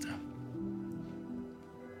 sister.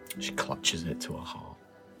 She clutches it to her heart.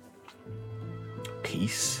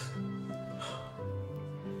 Peace?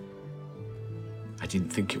 I didn't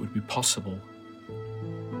think it would be possible.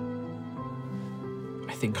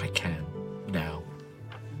 I think I can now.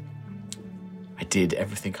 I did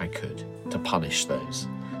everything I could to punish those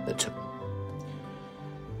that took them.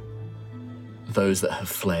 Those that have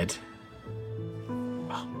fled.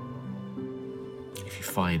 Well, if you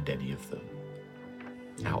find any of them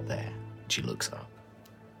out there, she looks up.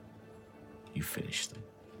 You finish them.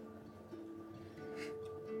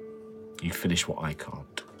 You finish what I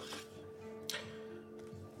can't.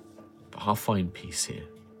 But I'll find peace here,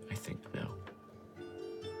 I think, now.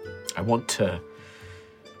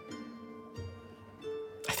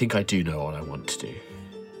 I think I do know what I want to do.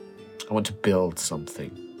 I want to build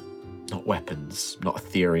something. Not weapons, not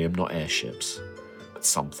Ethereum, not airships, but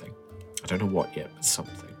something. I don't know what yet, but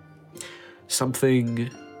something. Something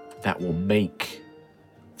that will make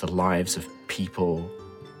the lives of people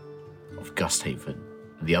of Gusthaven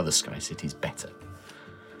and the other Sky Cities better.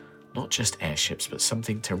 Not just airships, but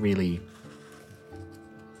something to really,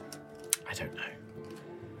 I don't know,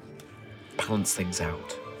 balance things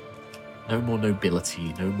out. No more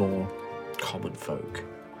nobility, no more common folk.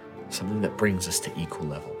 Something that brings us to equal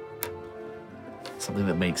level. Something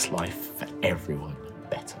that makes life for everyone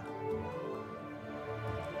better.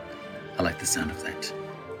 I like the sound of that.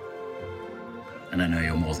 And I know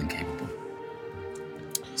you're more than capable.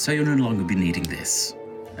 So you'll no longer be needing this,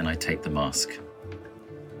 and I take the mask.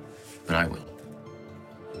 But I will.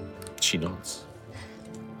 She nods.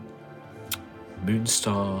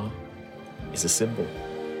 Moonstar is a symbol,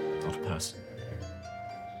 not a person.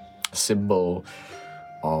 A symbol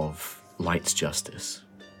of light's justice.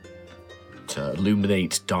 To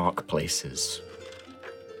illuminate dark places.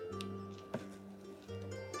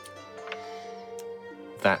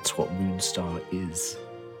 That's what Moonstar is.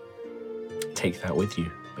 Take that with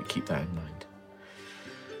you, but keep that in mind.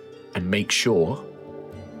 And make sure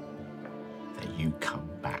that you come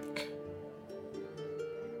back.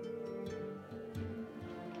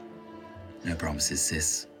 No promises,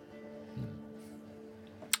 sis.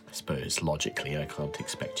 I suppose logically I can't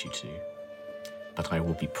expect you to, but I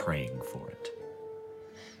will be praying for it.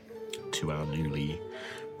 To our newly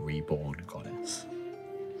reborn goddess.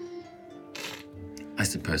 I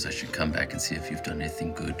suppose I should come back and see if you've done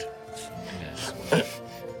anything good. Yes,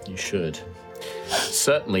 you should.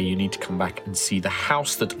 Certainly you need to come back and see the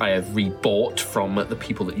house that I have rebought from the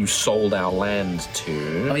people that you sold our land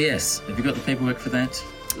to. Oh yes, have you got the paperwork for that?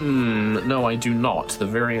 No, I do not.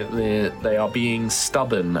 They are being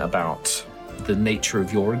stubborn about the nature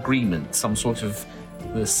of your agreement. Some sort of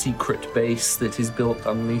the secret base that is built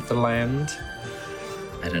underneath the land.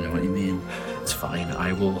 I don't know what you mean. It's fine.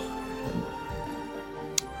 I will.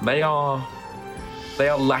 They are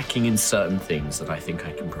lacking in certain things that I think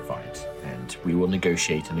I can provide, and we will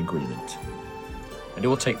negotiate an agreement. And it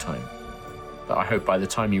will take time, but I hope by the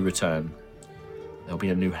time you return, there'll be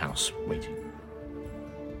a new house waiting.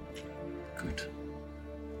 Good.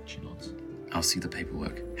 She nods. I'll see the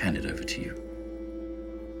paperwork. Hand it over to you.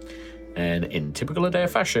 And in typical Aerois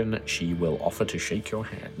fashion, she will offer to shake your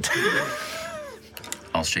hand.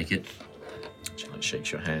 I'll shake it. She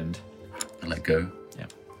shakes your hand. I let go. Yeah.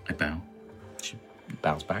 I bow. She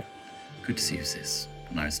bows back. Good to see you, sis.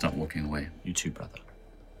 And I start walking away. You too, brother.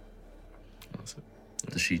 That's it.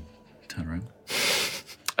 Does she turn around?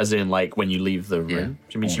 As in, like, when you leave the room? Yeah. Do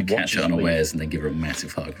you mean she catch watches her you leave? unawares and then give her a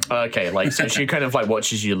massive hug. Okay, like, so she kind of, like,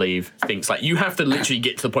 watches you leave, thinks, like, you have to literally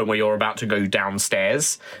get to the point where you're about to go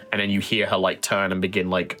downstairs, and then you hear her, like, turn and begin,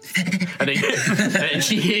 like, and then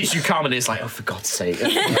she hears you come, and it's like, oh, for God's sake. For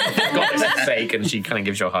God's sake, and she kind of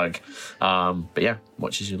gives you a hug. But yeah,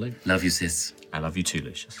 watches you leave. Love you, sis. I love you too,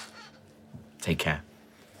 Lucius. Take care.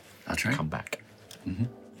 I'll try. Come back. Mm-hmm.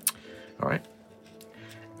 All right.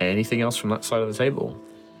 Anything else from that side of the table?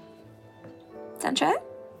 Sancho?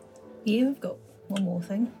 You've got one more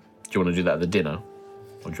thing. Do you want to do that at the dinner?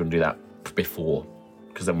 Or do you want to do that think before,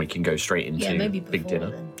 because then we can go straight into maybe big before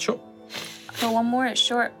dinner. then. Sure. For one more, it's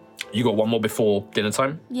short. You got one more before dinner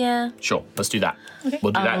time? Yeah. Sure, let's do that. Okay.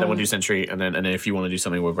 We'll do that, then we'll do Sentry, and then if you want to do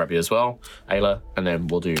something, we'll grab you as well, Ayla, and then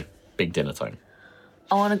we'll do big dinner time.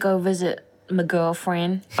 I want to go visit my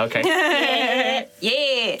girlfriend. Okay.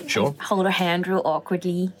 Yeah. Sure. Hold her hand real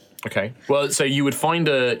awkwardly. Okay. Well, so you would find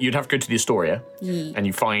you'd have to go to the Astoria, and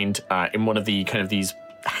you find in one of the kind of these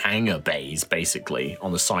hangar bays, basically,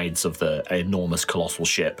 on the sides of the enormous colossal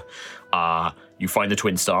ship, you find the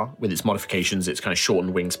Twin Star with its modifications, its kind of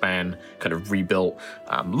shortened wingspan, kind of rebuilt,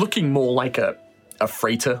 looking more like a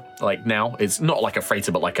freighter, like now. It's not like a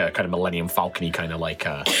freighter, but like a kind of Millennium Falcon-y kind of like,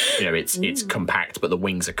 it's compact, but the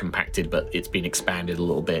wings are compacted, but it's been expanded a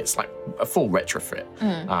little bit. It's like a full retrofit,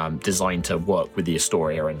 designed to work with the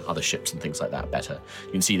Astoria and other ships and things like that better.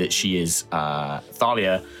 You can see that she is,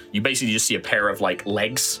 Thalia, you basically just see a pair of like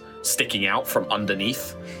legs sticking out from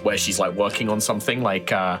underneath where she's like working on something,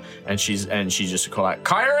 like, and she's just call out,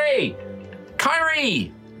 Kyrie!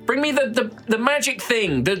 Bring me the magic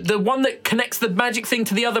thing, the one that connects the magic thing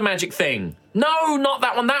to the other magic thing. No, not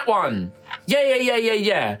that one, that one.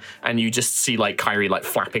 Yeah. And you just see like Kyrie like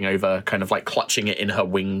flapping over, kind of like clutching it in her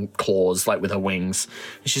wing claws, like with her wings.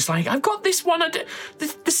 And she's like, I've got this one.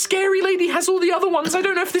 The scary lady has all the other ones. I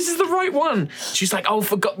don't know if this is the right one. She's like, oh,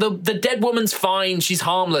 forgot the dead woman's fine. She's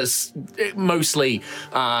harmless, mostly.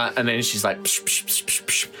 And then she's like, psh, psh, psh, psh,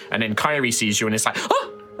 psh. And then Kyrie sees you and it's like,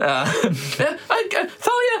 oh! Thalia,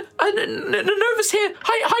 Nova's here.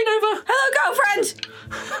 Hi, Nova. Hello, girlfriend.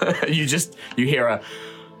 You hear her.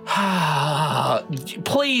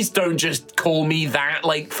 Please don't just call me that.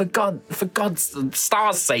 Like, for God's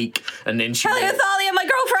star's sake. And then she. Hello, Thalia, my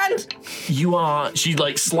girlfriend. She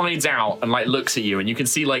like slides out and like looks at you, and you can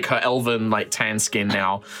see like her elven like tan skin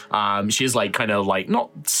now. She has like kind of like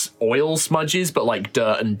not oil smudges, but like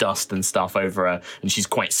dirt and dust and stuff over her, and she's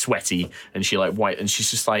quite sweaty, and she like white, and she's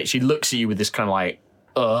just like, she looks at you with this kind of like,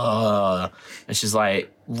 and she's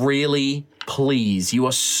like, really? Please, you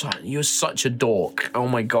are such a dork. Oh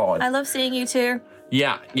my God. I love seeing you too.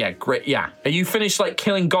 Yeah, great, yeah. Are you finished like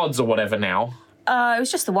killing gods or whatever now? It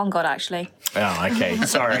was just the one god, actually. Oh, okay.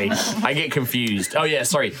 Sorry. I get confused. Oh, yeah,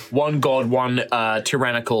 sorry. One god, one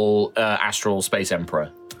tyrannical astral space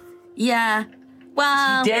emperor. Yeah.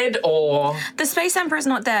 Well... Is he dead or...? The space emperor's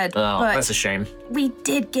not dead. Oh, but that's a shame. We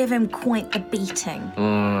did give him quite the beating.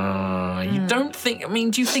 You don't think... I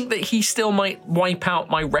mean, do you think that he still might wipe out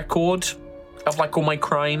my record of, like, all my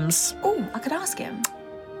crimes? Oh, I could ask him.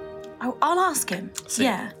 I'll ask him. See.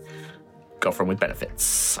 Yeah. Girlfriend with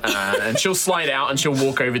benefits. And she'll slide out and she'll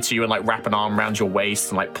walk over to you and like wrap an arm around your waist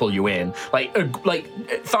and like pull you in. Like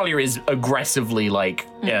Thalia is aggressively like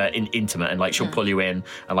intimate, and like she'll pull you in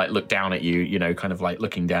and like look down at you, you know, kind of like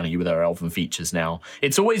looking down at you with her elven features now.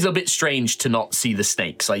 It's always a bit strange to not see the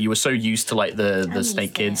snakes. Like you were so used to like the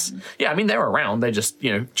snake kids. Yeah, I mean, they're around. They're just,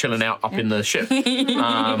 you know, chilling out up in the ship.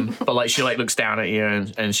 But like she like looks down at you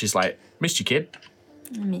and she's like, missed you, kid.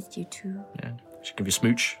 I missed you too. Yeah, she'll give you a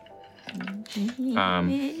smooch.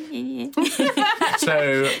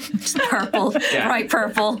 So just purple, bright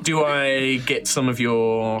purple. Do I get some of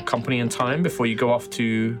your company and time before you go off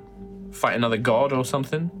to fight another god or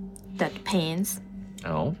something? That depends.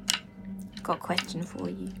 Oh. Got a question for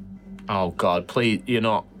you. Oh God, please, you're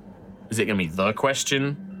not. Is it gonna be the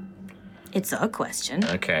question? It's a question.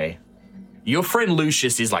 Okay. Your friend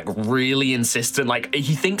Lucius is like really insistent. Like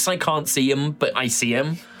he thinks I can't see him, but I see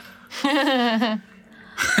him. Yeah.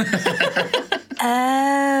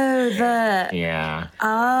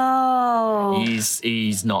 Oh.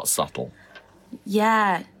 He's not subtle.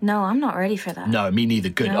 Yeah. No, I'm not ready for that. No, me neither.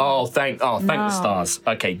 Good. No. Oh, thank the stars.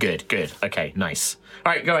 Okay, good. Okay, nice.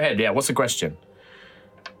 All right, go ahead. Yeah, what's the question?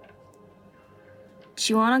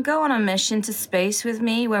 Do you want to go on a mission to space with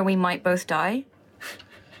me where we might both die?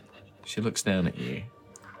 She looks down at you.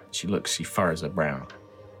 She furrows her brow.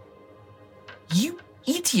 You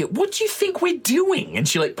idiot, what do you think we're doing? And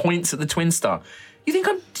she like points at the Twin Star. You think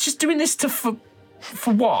I'm just doing this for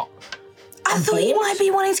what? I thought you might be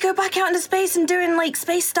wanting to go back out into space and doing like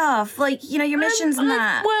space stuff, like, you know, your missions and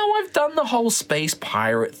that. Well, I've done the whole space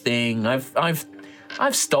pirate thing. I've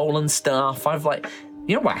stolen stuff. I've like,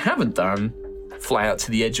 you know what I haven't done? Fly out to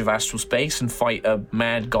the edge of astral space and fight a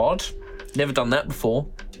mad god. Never done that before.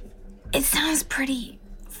 It sounds pretty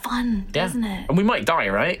fun, doesn't it? And we might die,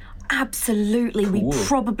 right? Absolutely, cool. We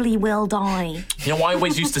probably will die. You know what I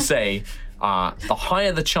always used to say? The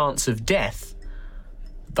higher the chance of death,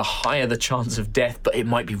 the higher the chance of death, but it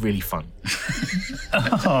might be really fun.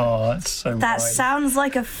 Oh, that's so That nice. sounds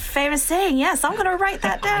like a famous saying. Yes, I'm going to write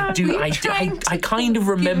that down. I kind of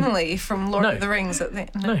remember. Gimli from Lord No. of the Rings at the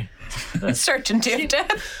No. certainty of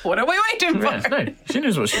death. What are we waiting for? Yeah, no, she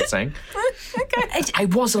knows what she's saying. Okay. I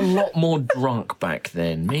was a lot more drunk back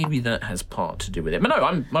then. Maybe that has part to do with it. But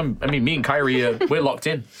no, me and Kyrie, we're locked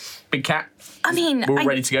in. Big cat. I mean, We're all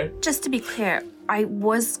ready to go. Just to be clear, I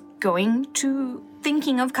was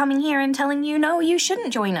thinking of coming here and telling you, no, you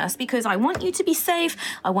shouldn't join us because I want you to be safe.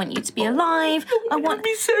 I want you to be alive. I want to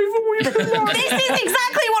be safe. This is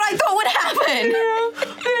exactly what I thought would happen.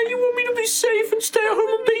 Yeah, you want me to be safe and stay at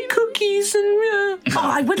home and bake cookies and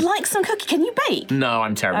Oh, I would like some cookie. Can you bake? No,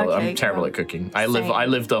 I'm terrible. Okay, I'm terrible well, at cooking. same. I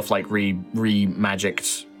lived off like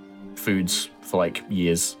re-magicked foods for like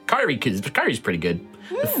years. Kyrie's pretty good.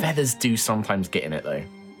 The feathers do sometimes get in it though.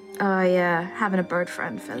 Oh, yeah. Having a bird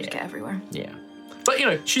friend, feathers get everywhere. Yeah. But,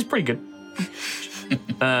 she's pretty good.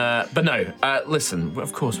 But no, listen,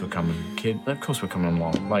 of course we're coming, kid. Of course we're coming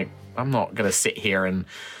along. Like, I'm not going to sit here and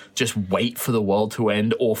just wait for the world to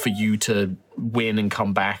end or for you to win and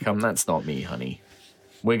come back. That's not me, honey.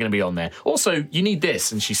 We're going to be on there. Also, you need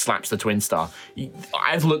this. And she slaps the twin star.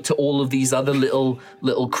 I've looked at all of these other little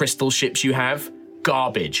crystal ships you have.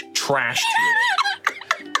 Garbage. Trash.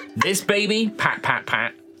 This baby, pat, pat,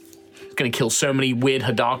 pat. Gonna kill so many weird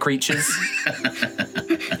Hadar creatures.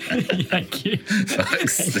 Thank you.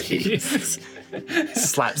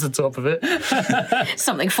 Slaps the top of it.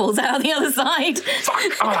 Something falls out on the other side.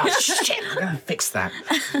 Fuck! Oh, shit! I'm gonna fix that.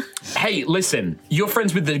 Hey, listen. You're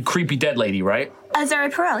friends with the creepy dead lady, right? Zara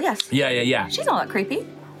Perel, yes. Yeah. She's not that creepy.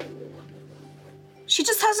 She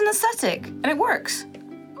just has an aesthetic, and it works.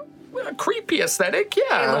 A creepy aesthetic,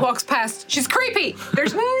 yeah. Ayla walks past. She's creepy.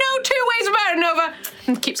 There's no two ways about it, Nova.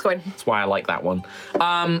 And keeps going. That's why I like that one.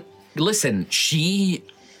 Listen,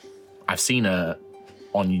 I've seen her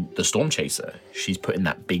on the Storm Chaser. She's putting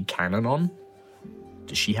that big cannon on.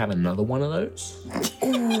 Does she have another one of those?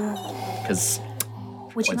 Because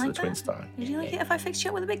Would you points like to the twin that? star. Would you like it if I fixed you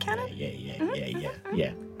up with a big cannon?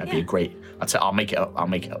 Yeah. That'd be a great. I'll make it up. I'll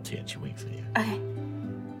make it up to you in 2 weeks. Yeah. Okay.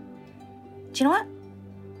 Do you know what?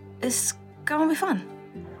 It's gonna be fun.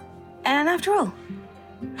 And after all,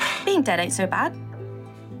 being dead ain't so bad.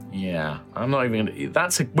 Yeah, I'm not even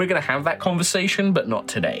gonna. We're gonna have that conversation, but not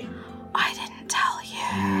today. I didn't tell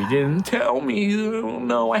you. You didn't tell me.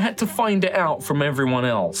 No, I had to find it out from everyone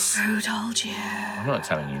else. Who told you? I'm not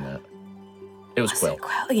telling you that. It was Quill.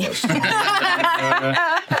 Yeah.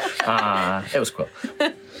 It was Quill.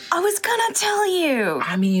 I was gonna tell you.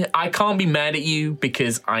 I mean, I can't be mad at you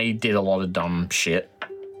because I did a lot of dumb shit.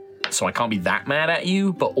 So I can't be that mad at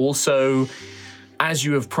you, but also, as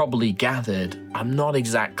you have probably gathered, I'm a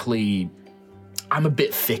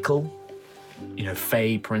bit fickle.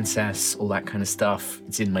 Fae, princess, all that kind of stuff.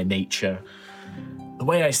 It's in my nature. The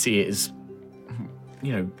way I see it is,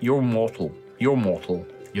 you're mortal. You're mortal.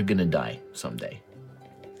 You're gonna die someday.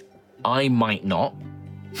 I might not,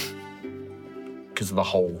 because of the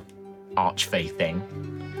whole archfey thing.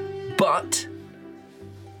 But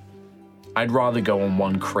I'd rather go on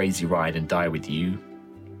one crazy ride and die with you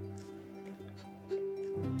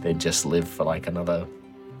than just live for like another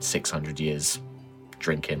 600 years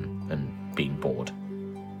drinking and being bored.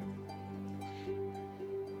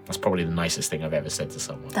 That's probably the nicest thing I've ever said to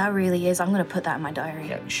someone. That really is. I'm gonna put that in my diary.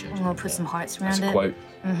 Yeah, we should. I'm gonna put some hearts around That's it. a quote.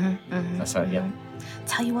 That's how, yeah.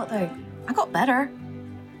 Tell you what though, I got better.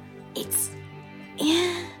 It's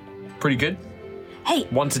Pretty good. Hey,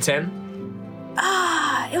 1 to 10.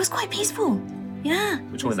 it was quite peaceful. Yeah.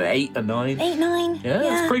 Which one? An 8, a 9? 8, 9. Yeah,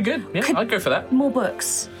 that's pretty good. Yeah, I'd go for that. More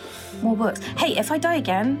books. Hey, if I die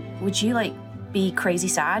again, would you be crazy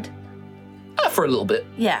sad? For a little bit.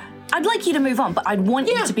 Yeah. I'd like you to move on, but I'd want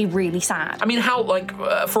you to be really sad. I mean, how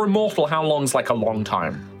for a mortal, how long's like a long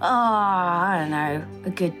time? I don't know, a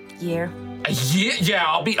good year. A year? Yeah,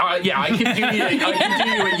 I'll be. I can do you. I can do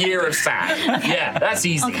you a year of sad. Yeah, that's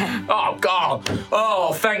easy. Okay. Oh God.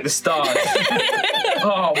 Oh, thank the stars.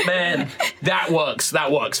 Oh man, that works.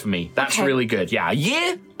 That works for me. That's really good. Yeah, a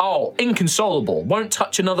year. Oh, inconsolable. Won't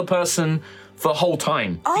touch another person for the whole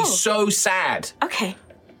time. Be so sad. Okay.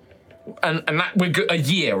 And that we're good. A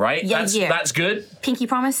year, right? Yeah, that's, year. That's good. Pinky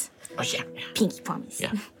promise? Oh yeah. Pinky promise.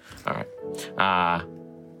 Yeah. All right. I'm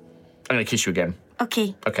gonna kiss you again.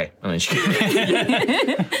 Okay. Okay, and then she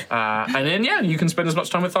and then you can spend as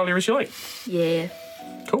much time with Thalia as you like. Yeah.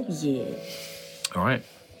 Cool. Yeah. All right.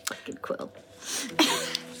 Good Quill.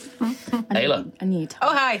 Ayla, I need.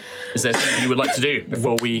 Oh, hi. is there something you would like to do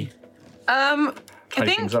before we I tidy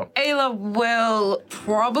think things up? Ayla will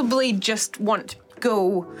probably just want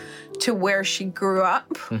go to where she grew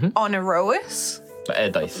up on Aerois. The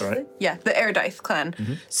Aerois, right? Yeah, the Aerois clan.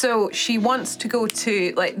 So she wants to go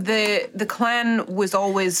to, like, the clan was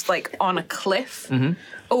always, like, on a cliff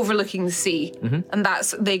overlooking the sea. And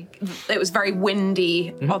it was very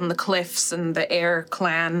windy on the cliffs, and the Air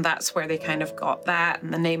clan, that's where they kind of got that,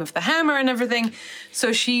 and the name of the hammer and everything.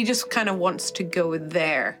 So she just kind of wants to go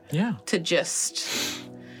there. Yeah. To just...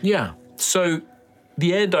 Yeah. So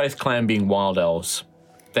the Aerois clan being wild elves,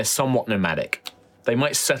 they're somewhat nomadic. They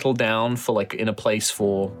might settle down for like in a place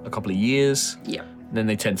for a couple of years. Yeah. Then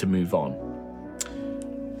they tend to move on.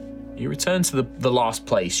 You return to the last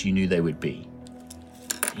place you knew they would be.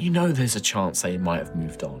 You know there's a chance they might have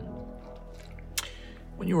moved on.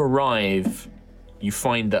 When you arrive, you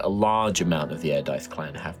find that a large amount of the Aerois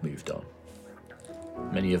clan have moved on.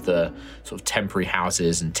 Many of the sort of temporary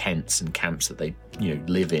houses and tents and camps that they,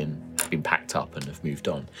 live in have been packed up and have moved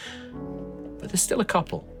on. But there's still a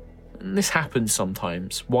couple. And this happens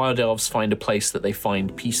sometimes. Wild elves find a place that they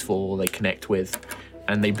find peaceful, they connect with,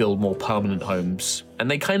 and they build more permanent homes. And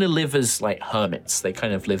they kind of live as like hermits. They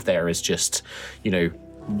kind of live there as just,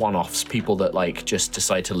 one-offs, people that like just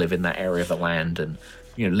decide to live in that area of the land and,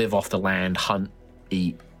 live off the land, hunt,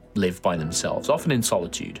 eat, live by themselves, often in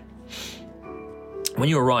solitude. When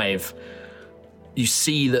you arrive, you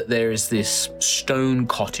see that there is this stone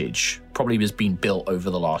cottage, probably has been built over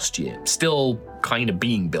the last year, still kind of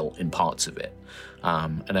being built in parts of it,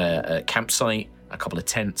 and a campsite, a couple of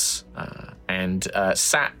tents, and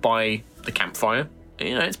sat by the campfire.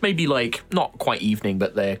 It's maybe like not quite evening,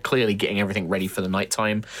 but they're clearly getting everything ready for the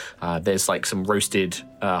nighttime. There's like some roasted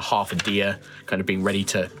half a deer kind of being ready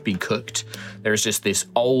to be cooked. There's just this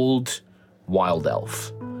old wild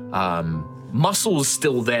elf. Muscles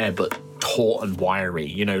still there, but taut and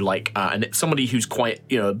wiry, and it's somebody who's quite,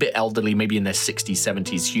 a bit elderly, maybe in their 60s,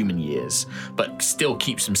 70s human years, but still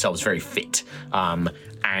keeps themselves very fit,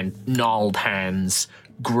 and gnarled hands,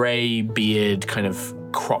 grey beard, kind of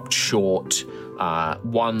cropped short,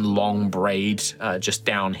 one long braid just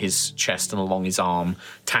down his chest and along his arm,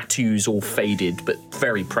 tattoos all faded but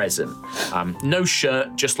very present. No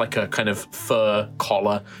shirt, just like a kind of fur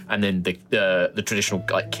collar, and then the traditional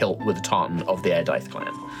like kilt with a tartan of the Aerois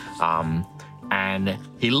clan. And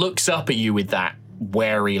he looks up at you with that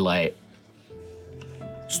wary like,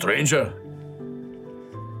 stranger,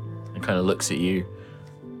 and kind of looks at you.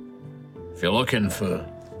 If you're looking for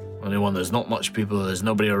anyone, there's not much people, there's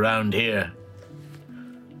nobody around here.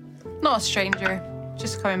 Not a stranger,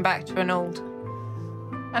 just coming back to an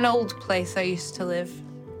old place I used to live.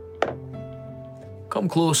 Come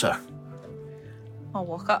closer. I'll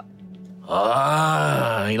walk up.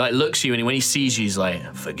 He like looks at you, and when he sees you, he's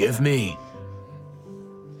like, forgive me.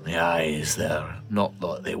 The eyes, they're not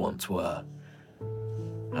like they once were.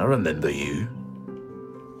 I remember you.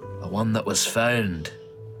 The one that was found.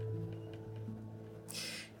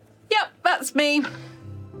 Yep, that's me.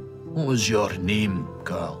 What was your name,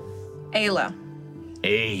 girl? Ayla.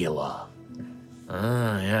 Ayla.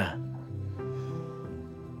 Ah, yeah.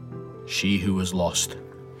 She who was lost.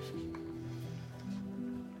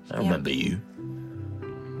 I remember you.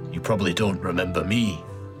 You probably don't remember me.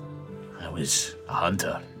 I was a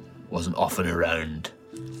hunter. Wasn't often around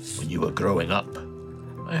when you were growing up.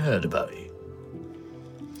 I heard about you.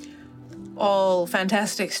 All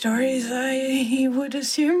fantastic stories, I would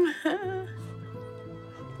assume.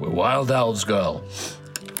 We're wild elves, girl.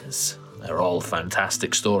 They're all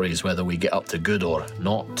fantastic stories, whether we get up to good or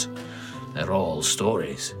not. They're all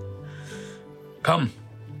stories. Come,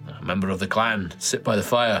 a member of the clan, sit by the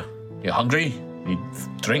fire. You hungry? Need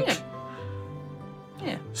drink?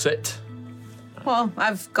 Yeah. Sit. Well,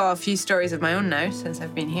 I've got a few stories of my own now since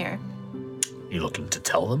I've been here. You looking to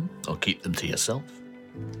tell them or keep them to yourself?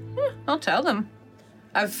 Yeah, I'll tell them.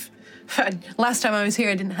 Last time I was here,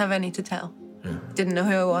 I didn't have any to tell. Didn't know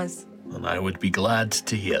who I was. And I would be glad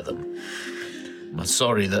to hear them. I'm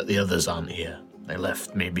sorry that the others aren't here. They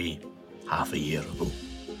left maybe half a year ago.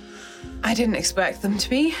 I didn't expect them to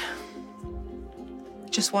be.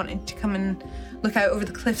 Just wanted to come and look out over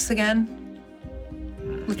the cliffs again.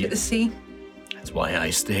 Look at the sea. That's why I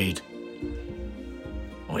stayed.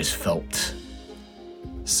 Always felt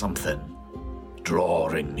something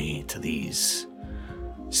drawing me to these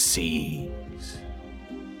seas.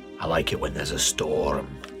 I like it when there's a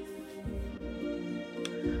storm.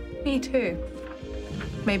 Me too.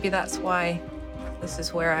 Maybe that's why this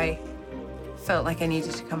is where I felt like I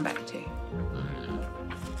needed to come back to.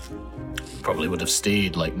 Probably would have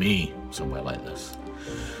stayed like me somewhere like this.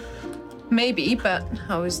 Maybe, but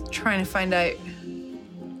I was trying to find out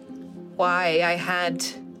why I had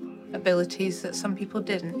abilities that some people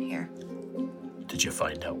didn't here. Did you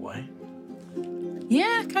find out why?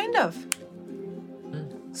 Yeah, kind of.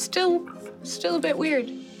 Still a bit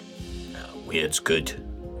weird. Weird's good.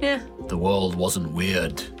 Yeah. If the world wasn't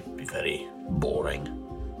weird, it'd be very boring.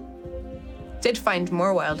 Did find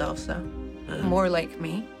more wild elves, though. More like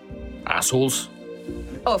me. Assholes?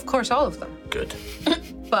 Oh, of course, all of them. Good.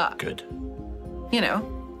 But, Good. you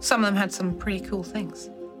know, some of them had some pretty cool things.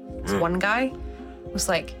 This one guy was,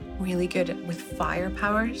 like, really good with fire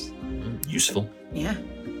powers. Useful. Yeah.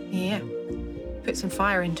 Put some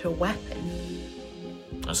fire into a weapon.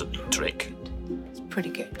 That's a neat trick. It's pretty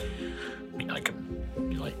good. I mean,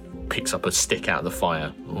 he like picks up a stick out of the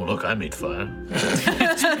fire. Oh, look, I made fire.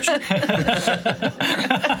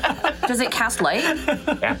 Does it cast light?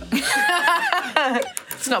 Yeah.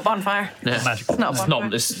 It's not bonfire. Yeah. Magical. It's not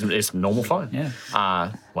bonfire. It's normal fire. Yeah.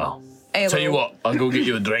 Well, Ayla. tell you what, I'll go get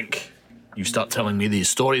you a drink. You start telling me these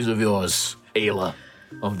stories of yours, Ayla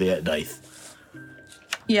of the Edaith.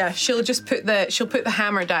 Yeah, she'll put the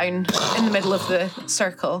hammer down in the middle of the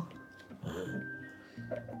circle.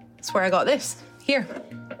 That's where I got this. Here.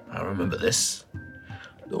 I remember this.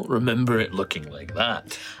 Don't remember it looking like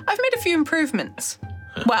that. I've made a few improvements.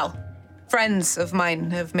 Well, friends of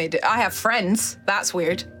mine have made it. I have friends. That's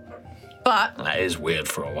weird. But That is weird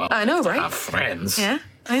for a while. I know, to right? have friends. yeah,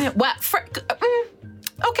 I know. Well,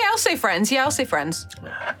 okay, I'll say friends. Yeah, I'll say friends.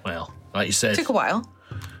 Well, like you said, Took a while.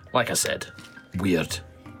 like I said, weird.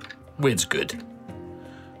 Weird's good.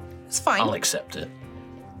 It's fine. I'll accept it.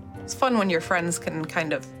 It's fun when your friends can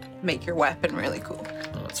kind of make your weapon really cool.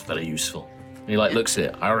 Oh, that's very useful. He looks at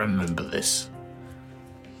it. I remember this.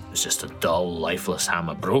 It's just a dull, lifeless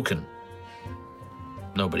hammer, broken.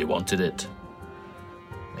 Nobody wanted it.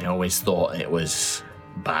 They always thought it was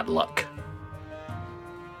bad luck.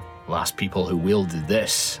 Last people who wielded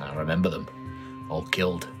this, I remember them, all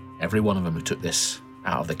killed. Every one of them who took this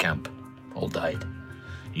out of the camp, all died.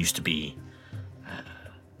 It used to be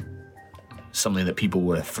something that people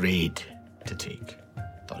were afraid to take.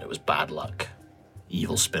 Thought it was bad luck,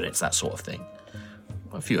 evil spirits, that sort of thing.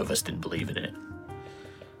 A few of us didn't believe in it.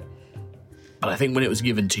 But I think when it was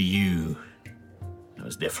given to you, it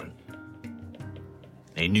was different.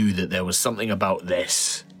 They knew that there was something about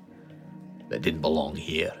this that didn't belong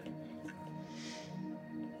here.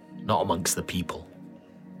 Not amongst the people.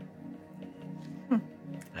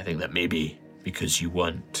 I think that maybe because you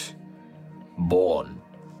weren't born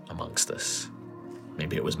amongst us,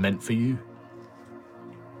 maybe it was meant for you.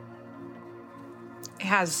 It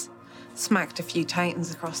has smacked a few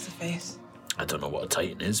titans across the face. I don't know what a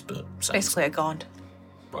titan is, but sounds Basically a god,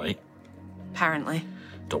 right. apparently.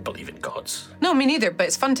 Don't believe in gods. No, me neither, but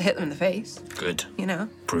it's fun to hit them in the face, Good. you know?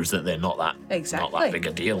 Proves that they're not that Exactly. not that big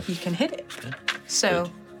a deal. You can hit it. So,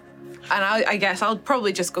 and I guess I'll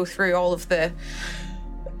probably just go through all of the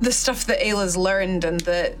stuff that Ayla's learned and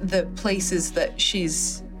the places that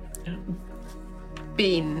she's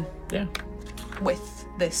been Yeah. with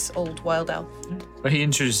this old wild elf. Well, he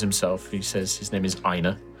introduces himself. He says his name is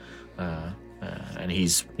Aina, and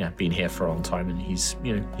he's been here for a long time, and he's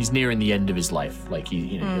nearing the end of his life. Like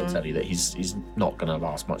he'll tell you that he's not going to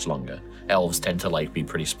last much longer. Elves tend to be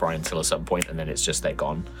pretty spry until a certain point, and then it's just they're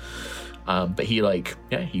gone. But he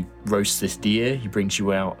roasts this deer. He brings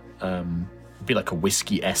you out. It'd be like a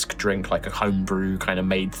whiskey-esque drink, like a homebrew kind of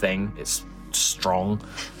made thing. It's strong,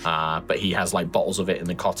 but he has bottles of it in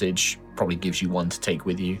the cottage. Probably gives you one to take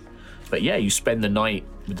with you. But yeah, you spend the night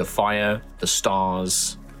with the fire, the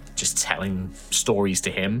stars, just telling stories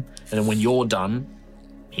to him. And then when you're done,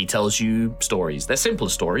 he tells you stories. They're simple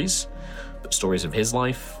stories, but stories of his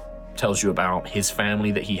life. Tells you about his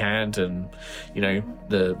family that he had, and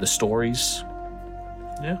the stories.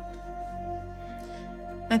 Yeah.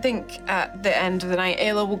 I think at the end of the night,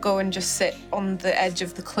 Ayla will go and just sit on the edge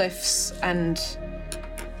of the cliffs and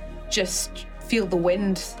just feel the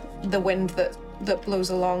wind that blows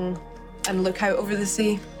along and look out over the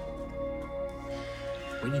sea.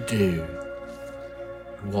 When you do,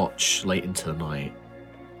 you watch late into the night,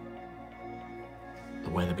 the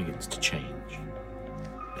weather begins to change.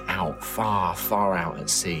 Out, far, far out at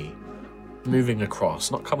sea, moving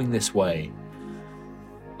across, not coming this way,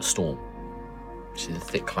 a storm. You see the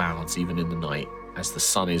thick clouds even in the night. As the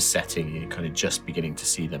sun is setting, you're kind of just beginning to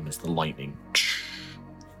see them as the lightning.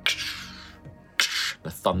 The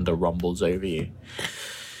thunder rumbles over you.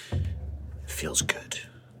 It feels good.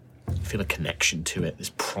 You feel a connection to it,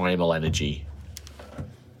 this primal energy.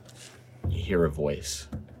 You hear a voice.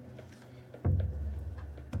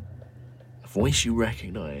 A voice you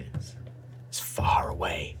recognize. It's far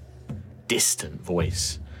away, distant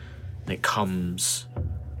voice. And it comes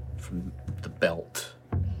from the belt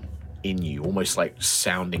in you, almost like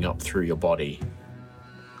sounding up through your body.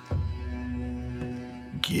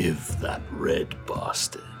 Give that red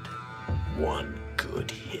bastard one good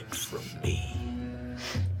hit from me.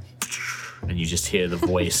 And you just hear the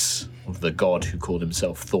voice of the god who called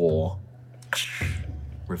himself Thor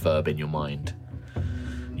reverb in your mind.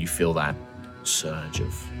 You feel that surge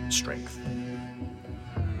of strength.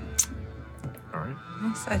 All right.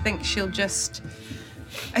 Yes, I think she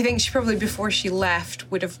probably before she left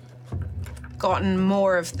would have gotten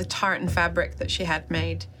more of the tartan fabric that she had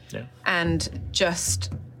made. Yeah. And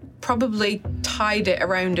just probably tied it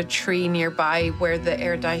around a tree nearby where the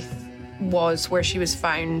Aerois was, where she was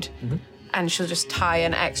found. Mm-hmm. And she'll just tie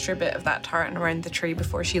an extra bit of that tartan around the tree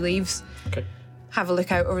before she leaves. Okay. Have a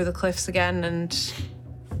look out over the cliffs again, and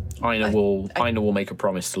Aina will make a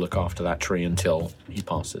promise to look after that tree until he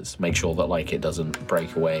passes. Make sure that like it doesn't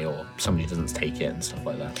break away or somebody doesn't take it and stuff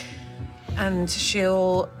like that. And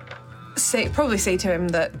she'll probably say to him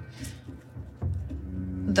that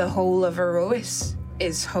the whole of Aerois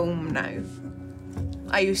is home now.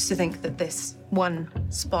 I used to think that this one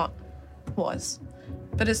spot was,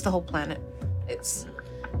 but it's the whole planet. It's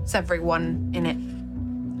everyone in it.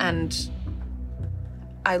 And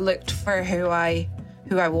I looked for who I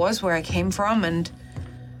was, where I came from, and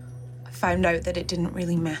I found out that it didn't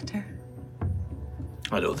really matter.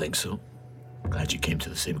 I don't think so. Glad you came to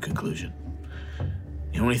the same conclusion.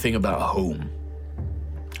 The only thing about home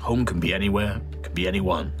can be anywhere, can be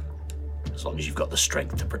anyone, as long as you've got the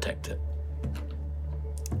strength to protect it.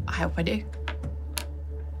 I hope I do.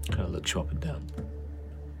 Kind of looks you up and down.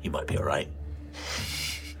 You might be all right.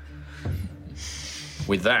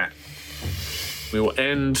 With that, we will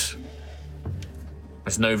end.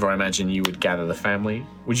 As Nova, I imagine you would gather the family.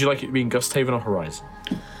 Would you like it to be in Gusthaven or Horizon?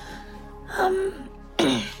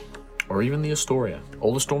 Or even the Astoria,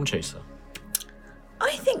 or the Storm Chaser?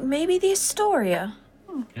 I think maybe the Astoria.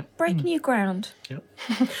 Yep. Break new ground. Yep.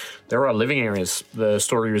 There are living areas. The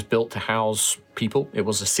Astoria was built to house people. It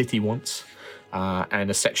was a city once, and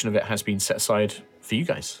a section of it has been set aside for you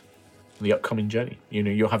guys. The upcoming journey. You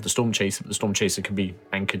know, you'll have the Storm Chaser, but the Storm Chaser can be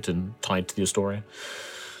anchored and tied to the Astoria.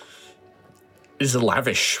 It's a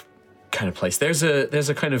lavish kind of place. There's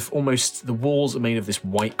a kind of almost, the walls are made of this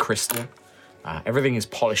white crystal. Everything is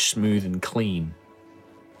polished, smooth, and clean.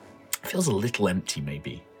 It feels a little empty,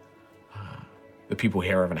 maybe. The people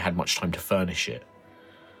here haven't had much time to furnish it.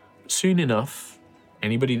 But soon enough,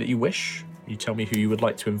 anybody that you wish, you tell me who you would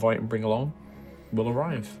like to invite and bring along, will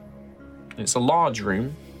arrive. And it's a large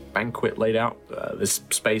room, banquet laid out. There's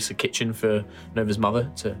space, a kitchen for Nova's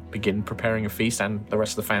mother to begin preparing a feast, and the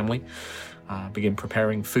rest of the family begin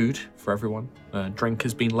preparing food for everyone. Drink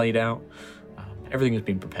has been laid out. Everything has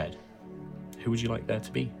been prepared. Who would you like there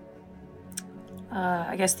to be?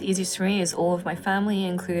 I guess the easiest for me is all of my family,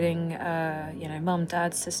 including, mum,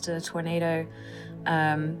 dad, sister, Tornado,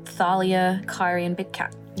 Thalia, Kyrie, and Big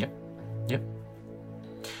Cat. Yep.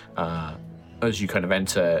 As you kind of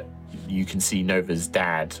enter, you can see Nova's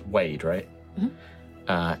dad, Wade, right? Mm-hmm.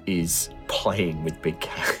 Is playing with Big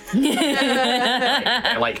Cat.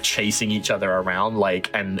 They're like chasing each other around,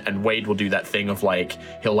 and Wade will do that thing of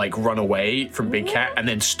he'll run away from Big Cat and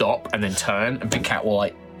then stop and then turn, and Big Cat will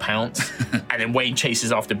pounce, and then Wade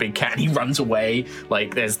chases after Big Cat and he runs away.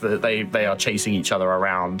 They are chasing each other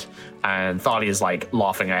around, and Thalia's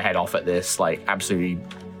laughing her head off at this, absolutely.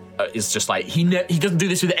 It's just he doesn't do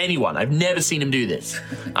this with anyone. I've never seen him do this.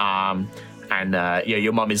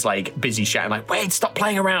 Your mum is busy shouting Wade, stop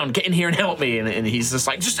playing around, get in here and help me, and he's just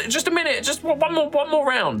just a minute, just one more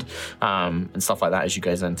round, and stuff like that as you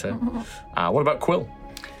guys enter. What about Quill?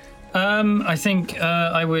 I think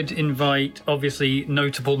I would invite, obviously,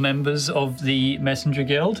 notable members of the Messenger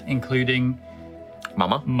Guild, including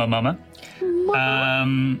Mama. My mama.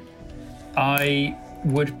 I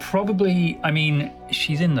would probably,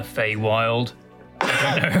 she's in the Feywild.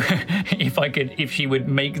 I don't know if she would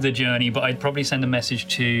make the journey, but I'd probably send a message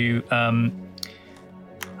to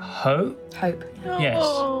Hope. Yes,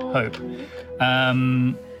 Hope.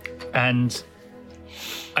 And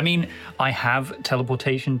I have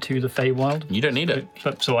teleportation to the Feywild. You don't need it.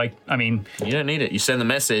 So I mean... You don't need it. You send the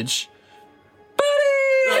message. Buddy!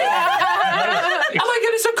 Oh my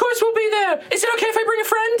goodness, of course we'll be there. Is it okay if I bring a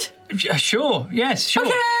friend? Sure, yes, sure.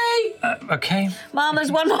 Okay. Okay. Mom,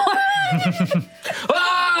 there's one more.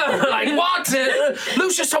 What?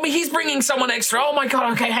 Lucius told me he's bringing someone extra. Oh my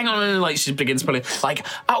god. Okay, hang on. And she begins pulling. Wait,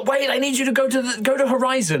 I need you to go to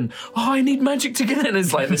Horizon. Oh, I need magic to get in.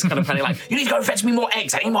 It's this kind of panic. You need to go fetch me more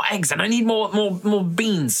eggs. I need more eggs, and I need more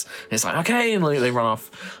beans. And it's okay, and they run off.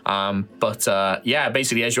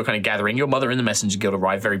 Basically, as you're kind of gathering, your mother and the Messenger Guild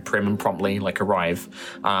arrive very prim and promptly, arrive.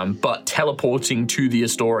 But teleporting to the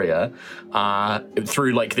Astoria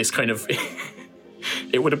through this kind of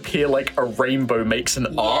it would appear like a rainbow makes an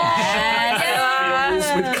arch.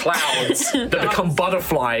 Fills with clouds that become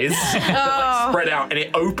butterflies that spread out, and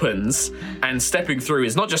it opens. And stepping through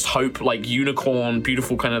is not just Hope, like unicorn,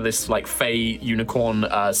 beautiful kind of this like fey unicorn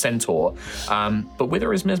centaur, but with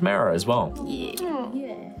her is Mesmera as well.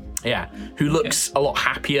 Yeah, who looks a lot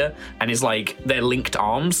happier and is like, they're linked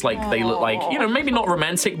arms. Like they look like, maybe not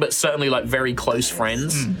romantic, but certainly like very close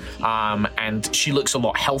friends. And she looks a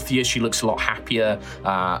lot healthier. She looks a lot happier.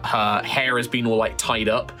 Her hair has been all like tied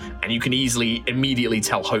up, and you can immediately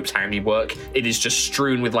tell Hope's handiwork. It is just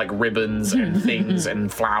strewn with like ribbons and things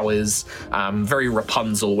and flowers. Very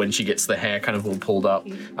Rapunzel when she gets the hair kind of all pulled up.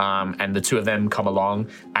 And the two of them come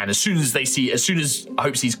along, and as soon as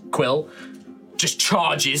Hope sees Quill, just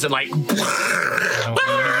charges and like I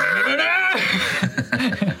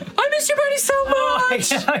miss your buddy so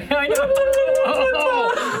much. I know.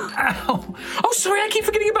 Oh, sorry, I keep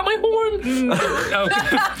forgetting about my horn.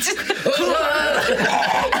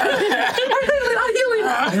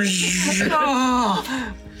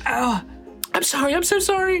 I'm sorry, I'm so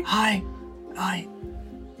sorry. Hi.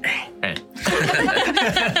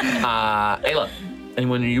 Ayla,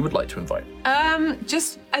 anyone you would like to invite?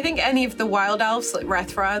 I think any of the wild elves, like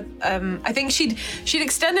Rethra. I think she'd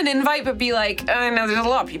extend an invite, but be like, no, there's a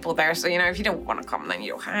lot of people there, so if you don't want to come, then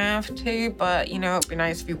you don't have to. But it'd be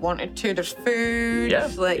nice if you wanted to. There's food. Yeah.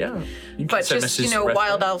 But just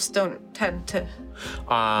wild elves don't tend to.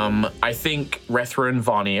 I think Rethra and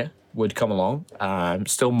Vania would come along.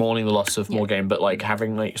 Still mourning the loss of Morgaine, but like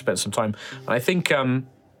having like spent some time. And I think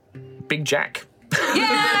Big Jack.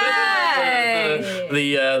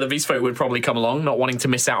 The beast folk would probably come along, not wanting to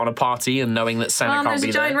miss out on a party and knowing that Santa can't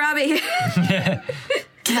be there. There's a giant rabbit here.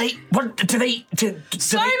 What do they eat?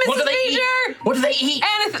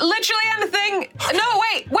 Literally anything. No,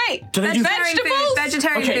 wait. Do they do vegetables?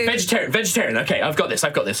 Vegetarian food. Vegetarian. Okay, I've got this.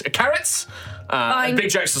 Carrots? And Big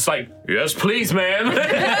Jack's just like, yes, please, ma'am.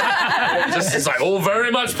 It's like, oh,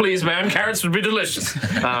 very much, please, ma'am. Carrots would be delicious.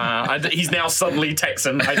 He's now suddenly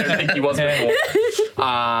Texan. I don't think he was before.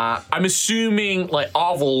 I'm assuming like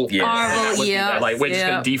Arvel. Arvel, yeah. Like we're just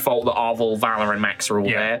going to default that Arvel, Valor, and Max are all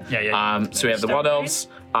there. Yeah. So we have the Wild Elves.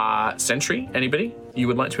 Sentry, anybody you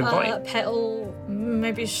would like to invite? Petal,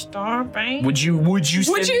 maybe Starbane. Would you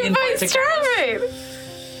invite Starbane?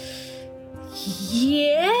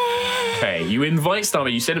 Yeah. Okay, you invite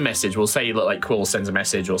Starbane. You send a message. We'll say like Quill sends a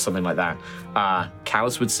message or something like that.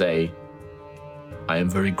 Callus would say, "I am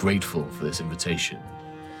very grateful for this invitation,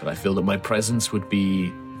 but I feel that my presence would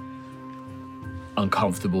be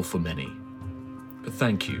uncomfortable for many. But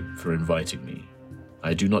thank you for inviting me.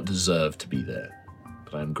 I do not deserve to be there,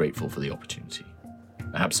 but I am grateful for the opportunity.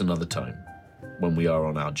 Perhaps another time, when we are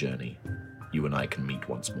on our journey, you and I can meet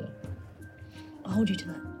once more." I'll hold you to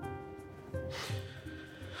that.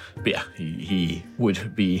 But yeah, he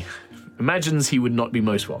would be, imagines he would not be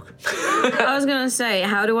most welcome. I was gonna say,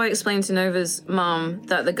 how do I explain to Nova's mom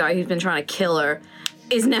that the guy who's been trying to kill her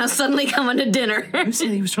is now suddenly coming to dinner? Who said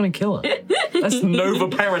he was trying to kill her? That's Nova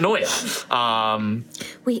paranoia.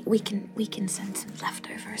 We can send some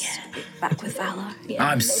leftovers back with Valor.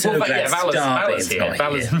 I'm so glad Valor's here.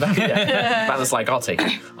 here. Valor's like, I'll take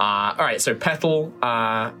it. All right, so Petal,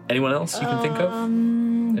 anyone else you can think of?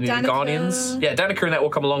 Any of the Guardians? Yeah, Danica and that will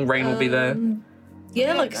come along. Rain will be there.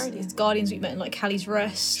 Yeah, like it's Guardians we met in like Callie's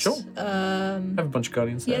Rest. Sure. Have a bunch of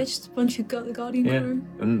Guardians there. Yeah, just a bunch of the Guardian crew.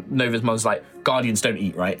 And Nova's mum's like, Guardians don't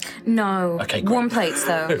eat, right? No. Okay, great. Warm plates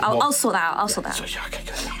though. I'll sort that out. So, okay,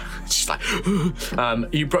 good. She's like,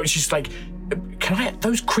 she's like, can I?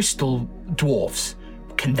 Those crystal dwarfs,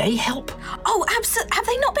 can they help? Oh, absolutely. Have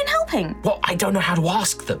they not been helping? Well, I don't know how to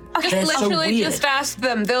ask them. Okay, literally just ask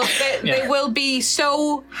them. They will be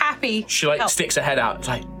so happy. She like sticks her head out. It's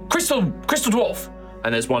like, crystal dwarf.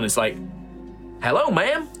 And there's one that's like, hello,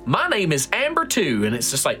 ma'am. My name is Amber 2. And it's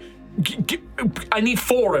just like, I need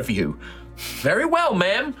 4 of you. Very well,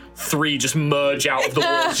 ma'am. 3 just merge out of the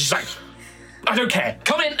wall. She's like, I don't care.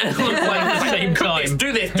 Come in and look like cook this,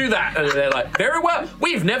 do this, do that. And they're like, very well.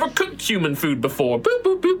 We've never cooked human food before. Boop,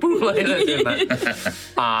 boop, boop, boop. Like, they're doing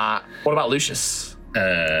that. What about Lucius?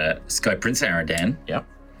 Sky Prince Aradan. Yep,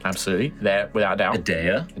 absolutely. There, without a doubt.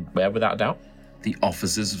 Adea. There, without a doubt. The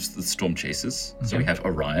officers of the Storm Chasers. So we have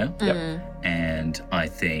Aerois. Yep. And I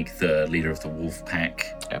think the leader of the Wolf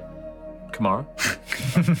Pack. Yep. Kamara.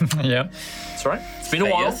 Yeah. That's right. It's been a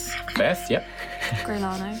while. Beth, yep.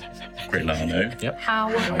 Greylano. Yep.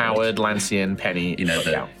 Howard, Lancian, Penny.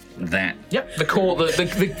 That. Yep.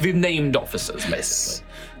 The named officers, basically.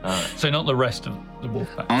 So not the rest of the wolf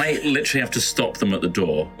pack. I literally have to stop them at the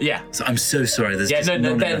door. Yeah. So I'm so sorry. There's Yeah, just no,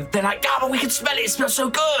 none of they're like, but we can smell it. It smells so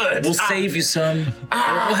good. We'll save you some.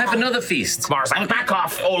 We'll have another feast. Mara's like, back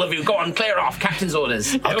off, all of you. Go on, clear off. Captain's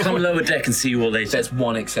orders. I'll come lower deck and see you all later. There's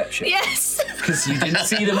one exception. Yes. Because you didn't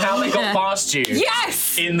see them how they got past you.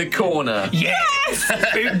 Yes! In the corner. Yes!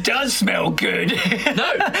 It does smell good.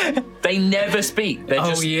 No, they never speak. They're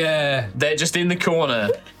just yeah. they're just in the corner.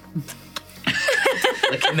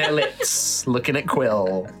 Licking their lips, looking at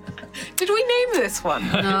Quill. Did we name this one?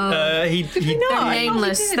 He They're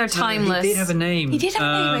nameless. They're timeless. He did have a name. He did have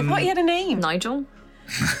a name. I thought he had a name. Nigel?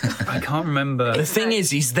 I can't remember. The thing is,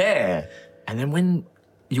 he's there, and then when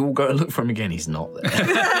you all go to look for him again, he's not there.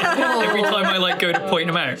 Every time I go to point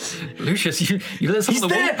him out, Lucius, you let some He's of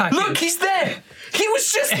the there. wolf pack. Look, he's there. He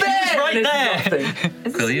was just there. He's right There's there.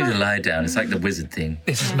 nothing. Phil, you need to lie down. It's like the wizard thing.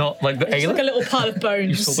 This is not like the It's like a alien. little pile of bones.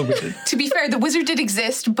 You saw the wizard. To be fair, the wizard did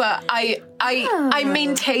exist, but I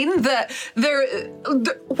maintain that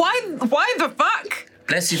why the fuck?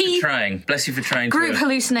 Bless you for trying. Bless you for trying Group to...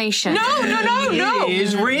 hallucination. No. He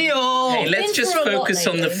is real. Hey, let's Been just through a lot focus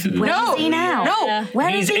on the lately. food. Where No, is he now? no. Where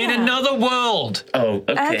He's is he in now? another world. Oh,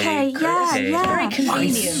 okay. Okay, yeah, Okay. yeah. Very I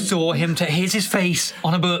convenient. saw him. Here's his face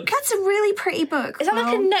on a book. That's a really pretty book. Is that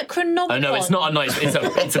like a Necronomicon? Oh no, it's not a nice.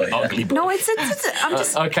 It's an ugly book. No, it's I'm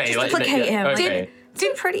just okay, just like, duplicate yeah, him. okay.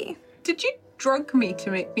 Did pretty. Did you drug me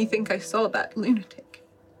to make me think I saw that lunatic?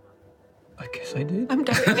 I guess I did. I'm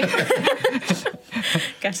doubting it.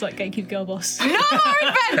 Gaslight Gatekeep Girl Boss. No more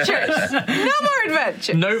adventures! No more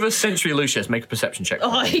adventures! Nova Century Lucius, make a perception check.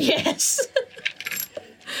 Oh, yes.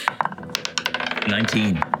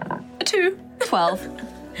 19. 2. 12.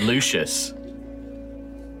 Lucius.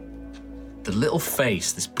 The little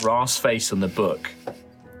face, this brass face on the book,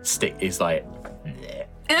 is like.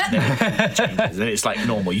 Changes, and it's like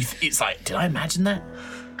normal. It's like, did I imagine that?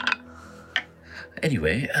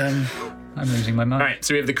 Anyway, I'm losing my mind. All right,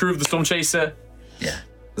 so we have the crew of the Storm Chaser. yeah.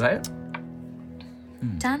 Is that it?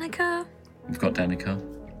 Danica? We've got Danica.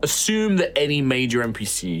 Assume that any major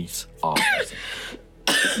NPCs are.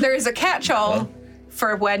 There is a catch-all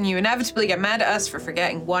for when you inevitably get mad at us for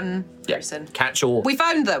forgetting one person. Catch all. We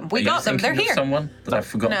found them. We got them. They're Thinking of here. Someone that I've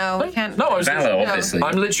forgotten. No, we can't. No, I was. Valor, obviously.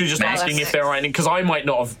 I'm literally just Max. asking if there are any, because I might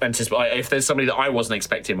not have anticipated. If there's somebody that I wasn't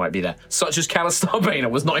expecting might be there, such as Calistar Bane. I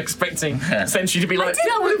was not expecting Sentry to be like,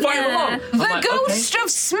 yeah, we'll invite them along. The I'm like, ghost of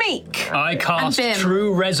Smeek. I cast Bim.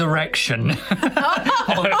 True Resurrection.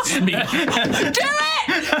 okay. Me. Do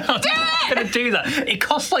it! I'm gonna do that. It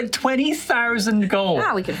costs like 20,000 gold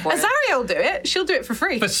Ah, we can afford it. Azaria will do it. She'll do it for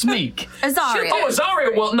free. for Smeek. Azaria. Oh,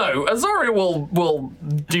 Azaria will no. Azaria will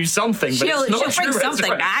do something, but She'll it's not bring true something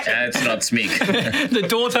resurrection. back. It's not Smeek. The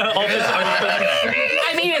daughter of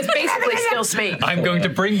I mean, it's basically still Smeek. I'm going to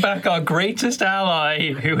bring back our greatest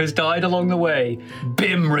ally who has died along the way.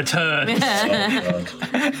 Bim returns.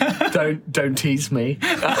 Don't tease me.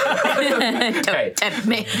 Okay. Tempt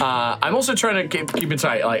me. I'm also trying to keep in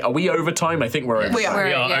sight. Like, are we over time? I think we're over. We are.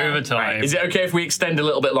 We are Yeah. overtime. Is it okay if we extend a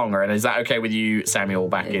little bit longer? And is that okay with you, Samuel,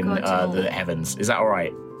 back in God, the heavens? Is that all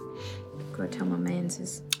right? Go tell my mans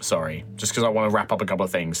is. Sorry, just because I want to wrap up a couple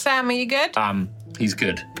of things. Sam, are you good? He's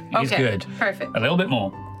good. He's good. Perfect. A little bit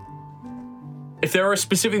more. If there are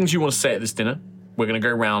specific things you want to say at this dinner, we're going to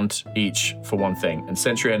go round each for one thing. And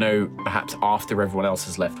Sentry, I know perhaps after everyone else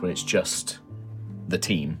has left, when it's just the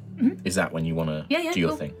team, is that when you want to Yeah, do your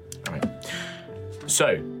cool. thing? All right.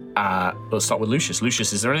 So, let's start with Lucius.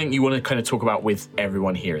 Lucius, is there anything you want to kind of talk about with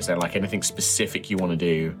everyone here? Is there like anything specific you want to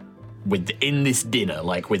do in this dinner,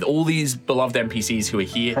 like with all these beloved NPCs who are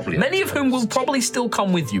here? Probably many of whom will probably still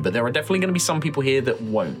come with you, but there are definitely going to be some people here that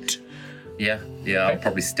won't. Yeah, I'll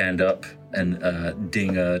probably stand up and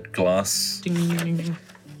ding a glass. Ding, ding, ding.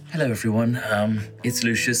 Hello, everyone. It's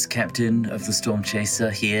Lucius, captain of the Storm Chaser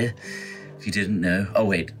here. If you didn't know. Oh,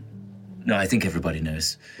 wait. No, I think everybody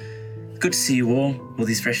knows. Good to see you all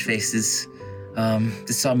these fresh faces.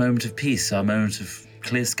 This is our moment of peace, our moment of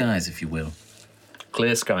clear skies, if you will.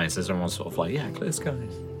 Clear skies, as everyone's sort of like, yeah, clear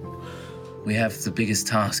skies. We have the biggest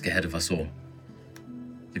task ahead of us all.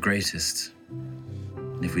 The greatest.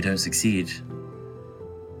 And if we don't succeed,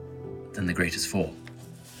 then the greatest fall.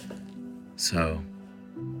 So,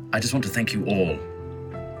 I just want to thank you all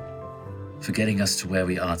for getting us to where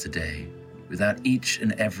we are today. Without each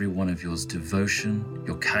and every one of yours devotion,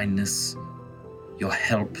 your kindness, your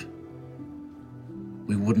help,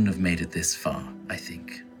 we wouldn't have made it this far, I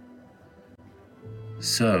think.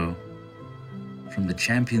 So, from the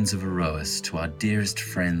champions of Aerois to our dearest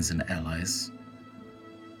friends and allies,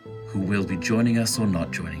 who will be joining us or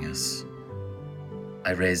not joining us,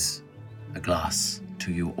 I raise a glass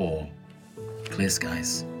to you all. Clear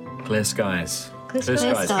skies. Clear skies. Clear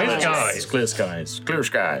skies. Clear skies. Clear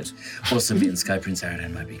skies. Also, me and Sky Prince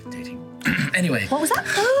Aaron might be dating. Anyway. What was that?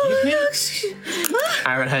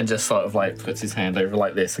 Aaron just sort of like puts his hand over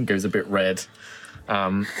like this and goes a bit red.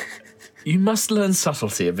 You must learn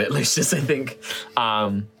subtlety a bit, Lucius, I think.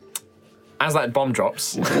 As that bomb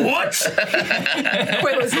drops. What?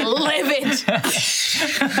 It was livid.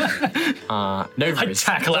 Nova, it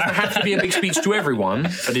doesn't have to be a big speech to everyone,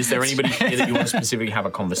 but is there anybody here that you want to specifically have a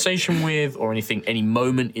conversation with or anything, any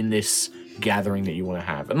moment in this gathering that you want to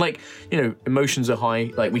have? And like, emotions are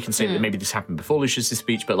high. Like we can say that maybe this happened before Lucius's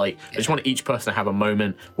speech, but like I just want each person to have a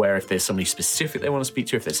moment where if there's somebody specific they want to speak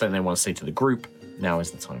to, if there's something they want to say to the group, now is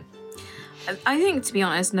the time. I think, to be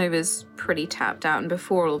honest, Nova's pretty tapped out, and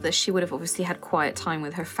before all of this, she would have obviously had quiet time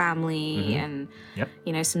with her family and,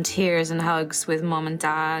 some tears and hugs with mom and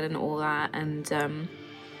dad and all that. And,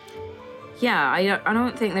 I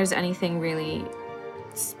don't think there's anything really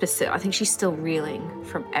specific. I think she's still reeling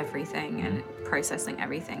from everything and processing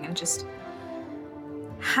everything and just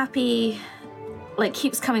happy, like,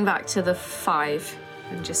 keeps coming back to the 5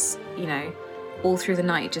 and just, all through the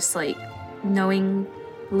night, just, like, knowing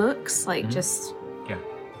looks like just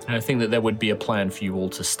and I think that there would be a plan for you all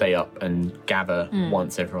to stay up and gather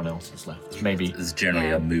once everyone else has left. Maybe there's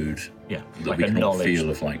generally a mood that like we can can all knowledge feel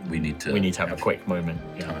of like we need to have a quick moment.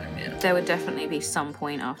 Time, yeah. There would definitely be some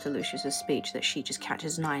point after Lucius's speech that she just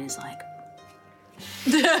catches an eye and is like,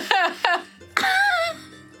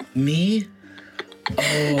 Me?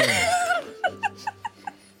 Oh.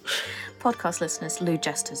 Podcast listeners, lewd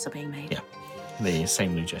gestures are being made. Yeah. The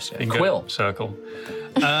same new gesture. Quill. Circle.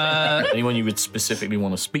 Anyone you would specifically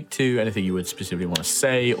want to speak to, anything you would specifically want to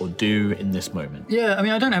say or do in this moment? Yeah, I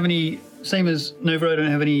mean, I don't have any, same as Nova, I don't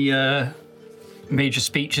have any major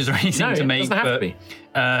speeches or anything to make. It doesn't have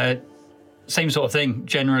to be. Same sort of thing.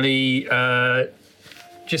 Generally,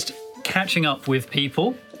 just catching up with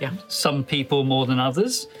people. Yeah. Some people more than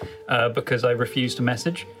others, because I refuse to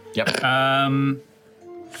message. Yep.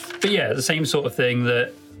 But yeah, the same sort of thing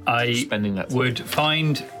that I would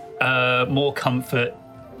find more comfort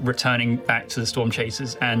returning back to the Storm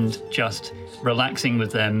Chasers and just relaxing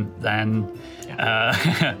with them than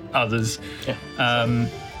others. Yeah.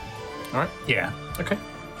 All right. Yeah. Okay.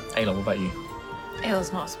 Ayla, what about you?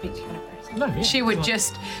 Ayla's not a speech kind of person. No, yeah.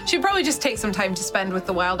 She'd probably just take some time to spend with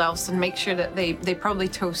the Wild Elves and make sure that they probably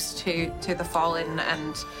toast to the fallen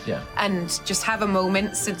and just have a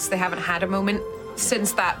moment since they haven't had a moment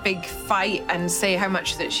since that big fight and say how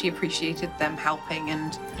much that she appreciated them helping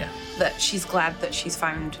and that she's glad that she's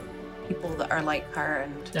found people that are like her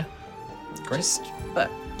and great.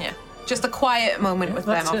 Just a quiet moment with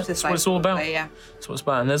them off to the side. That's what it's all about. Yeah. That's what it's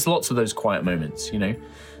about. And there's lots of those quiet moments,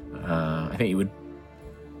 I think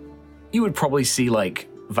you would probably see like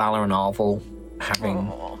Valor and Arvel having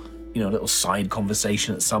a little side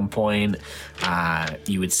conversation at some point.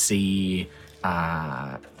 You would see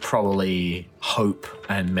probably Hope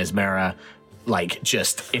and Mesmera like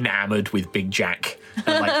just enamored with Big Jack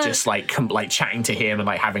and like just like chatting to him and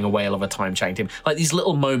like having a whale of a time chatting to him. Like these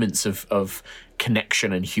little moments of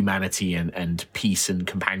connection and humanity and peace and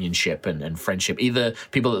companionship and friendship. Either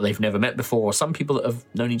people that they've never met before or some people that have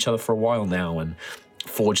known each other for a while now and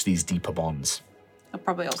forge these deeper bonds. I'll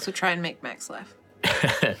probably also try and make Max laugh.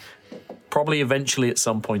 Probably eventually at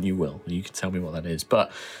some point you will. You can tell me what that is.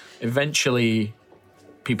 But eventually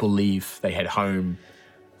people leave, they head home,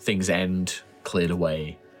 things end, cleared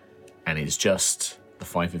away, and it's just the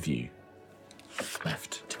 5 of you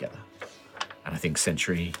left together. And I think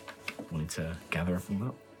Sentry wanted to gather everyone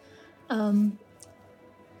up.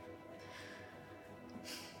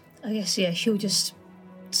 I guess, she'll just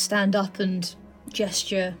stand up and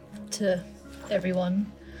gesture to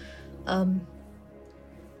everyone.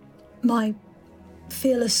 My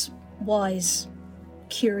fearless, wise,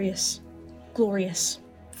 curious, glorious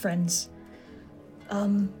friends.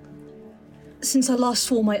 Since I last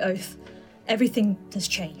swore my oath, everything has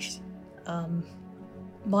changed.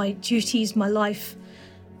 My duties, my life,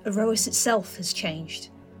 Aerois itself has changed.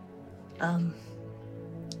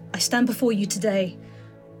 I stand before you today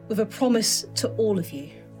with a promise to all of you.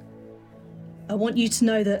 I want you to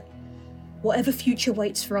know that whatever future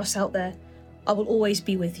waits for us out there, I will always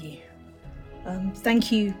be with you.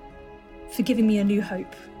 Thank you for giving me a new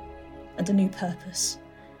hope and a new purpose.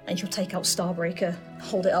 And she'll take out Starbreaker,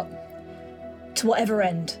 hold it up to whatever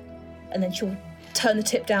end, and then she'll turn the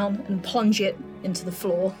tip down and plunge it into the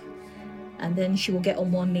floor. And then she will get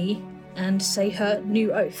on one knee and say her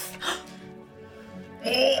new oath.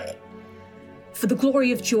 For the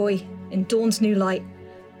glory of joy in dawn's new light,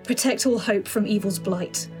 protect all hope from evil's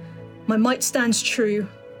blight. My might stands true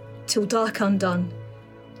till dark undone,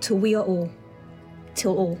 till we are all,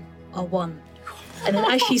 till all are one. And then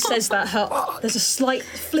as she says that, there's a slight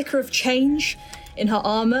flicker of change in her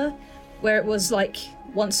armour, where it was like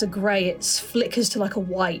once a grey, it flickers to like a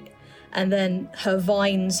white, and then her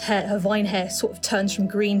vine hair sort of turns from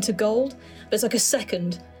green to gold, but it's like a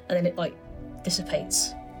second, and then it like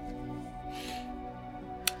dissipates.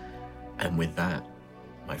 And with that,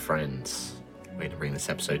 my friends, we're going to bring this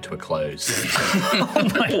episode to a close. Oh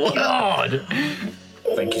my god!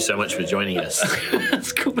 Thank you so much for joining us.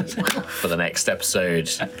 That's cool as hell. For the next episode,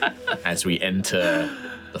 as we enter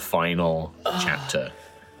the final chapter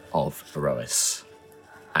of Aerois,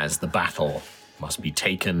 as the battle must be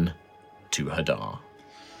taken to Hadar.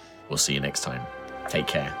 We'll see you next time. Take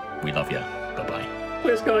care. We love you. Bye-bye.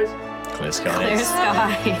 Clear skies. Clear skies. Clear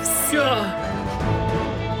skies. Yeah.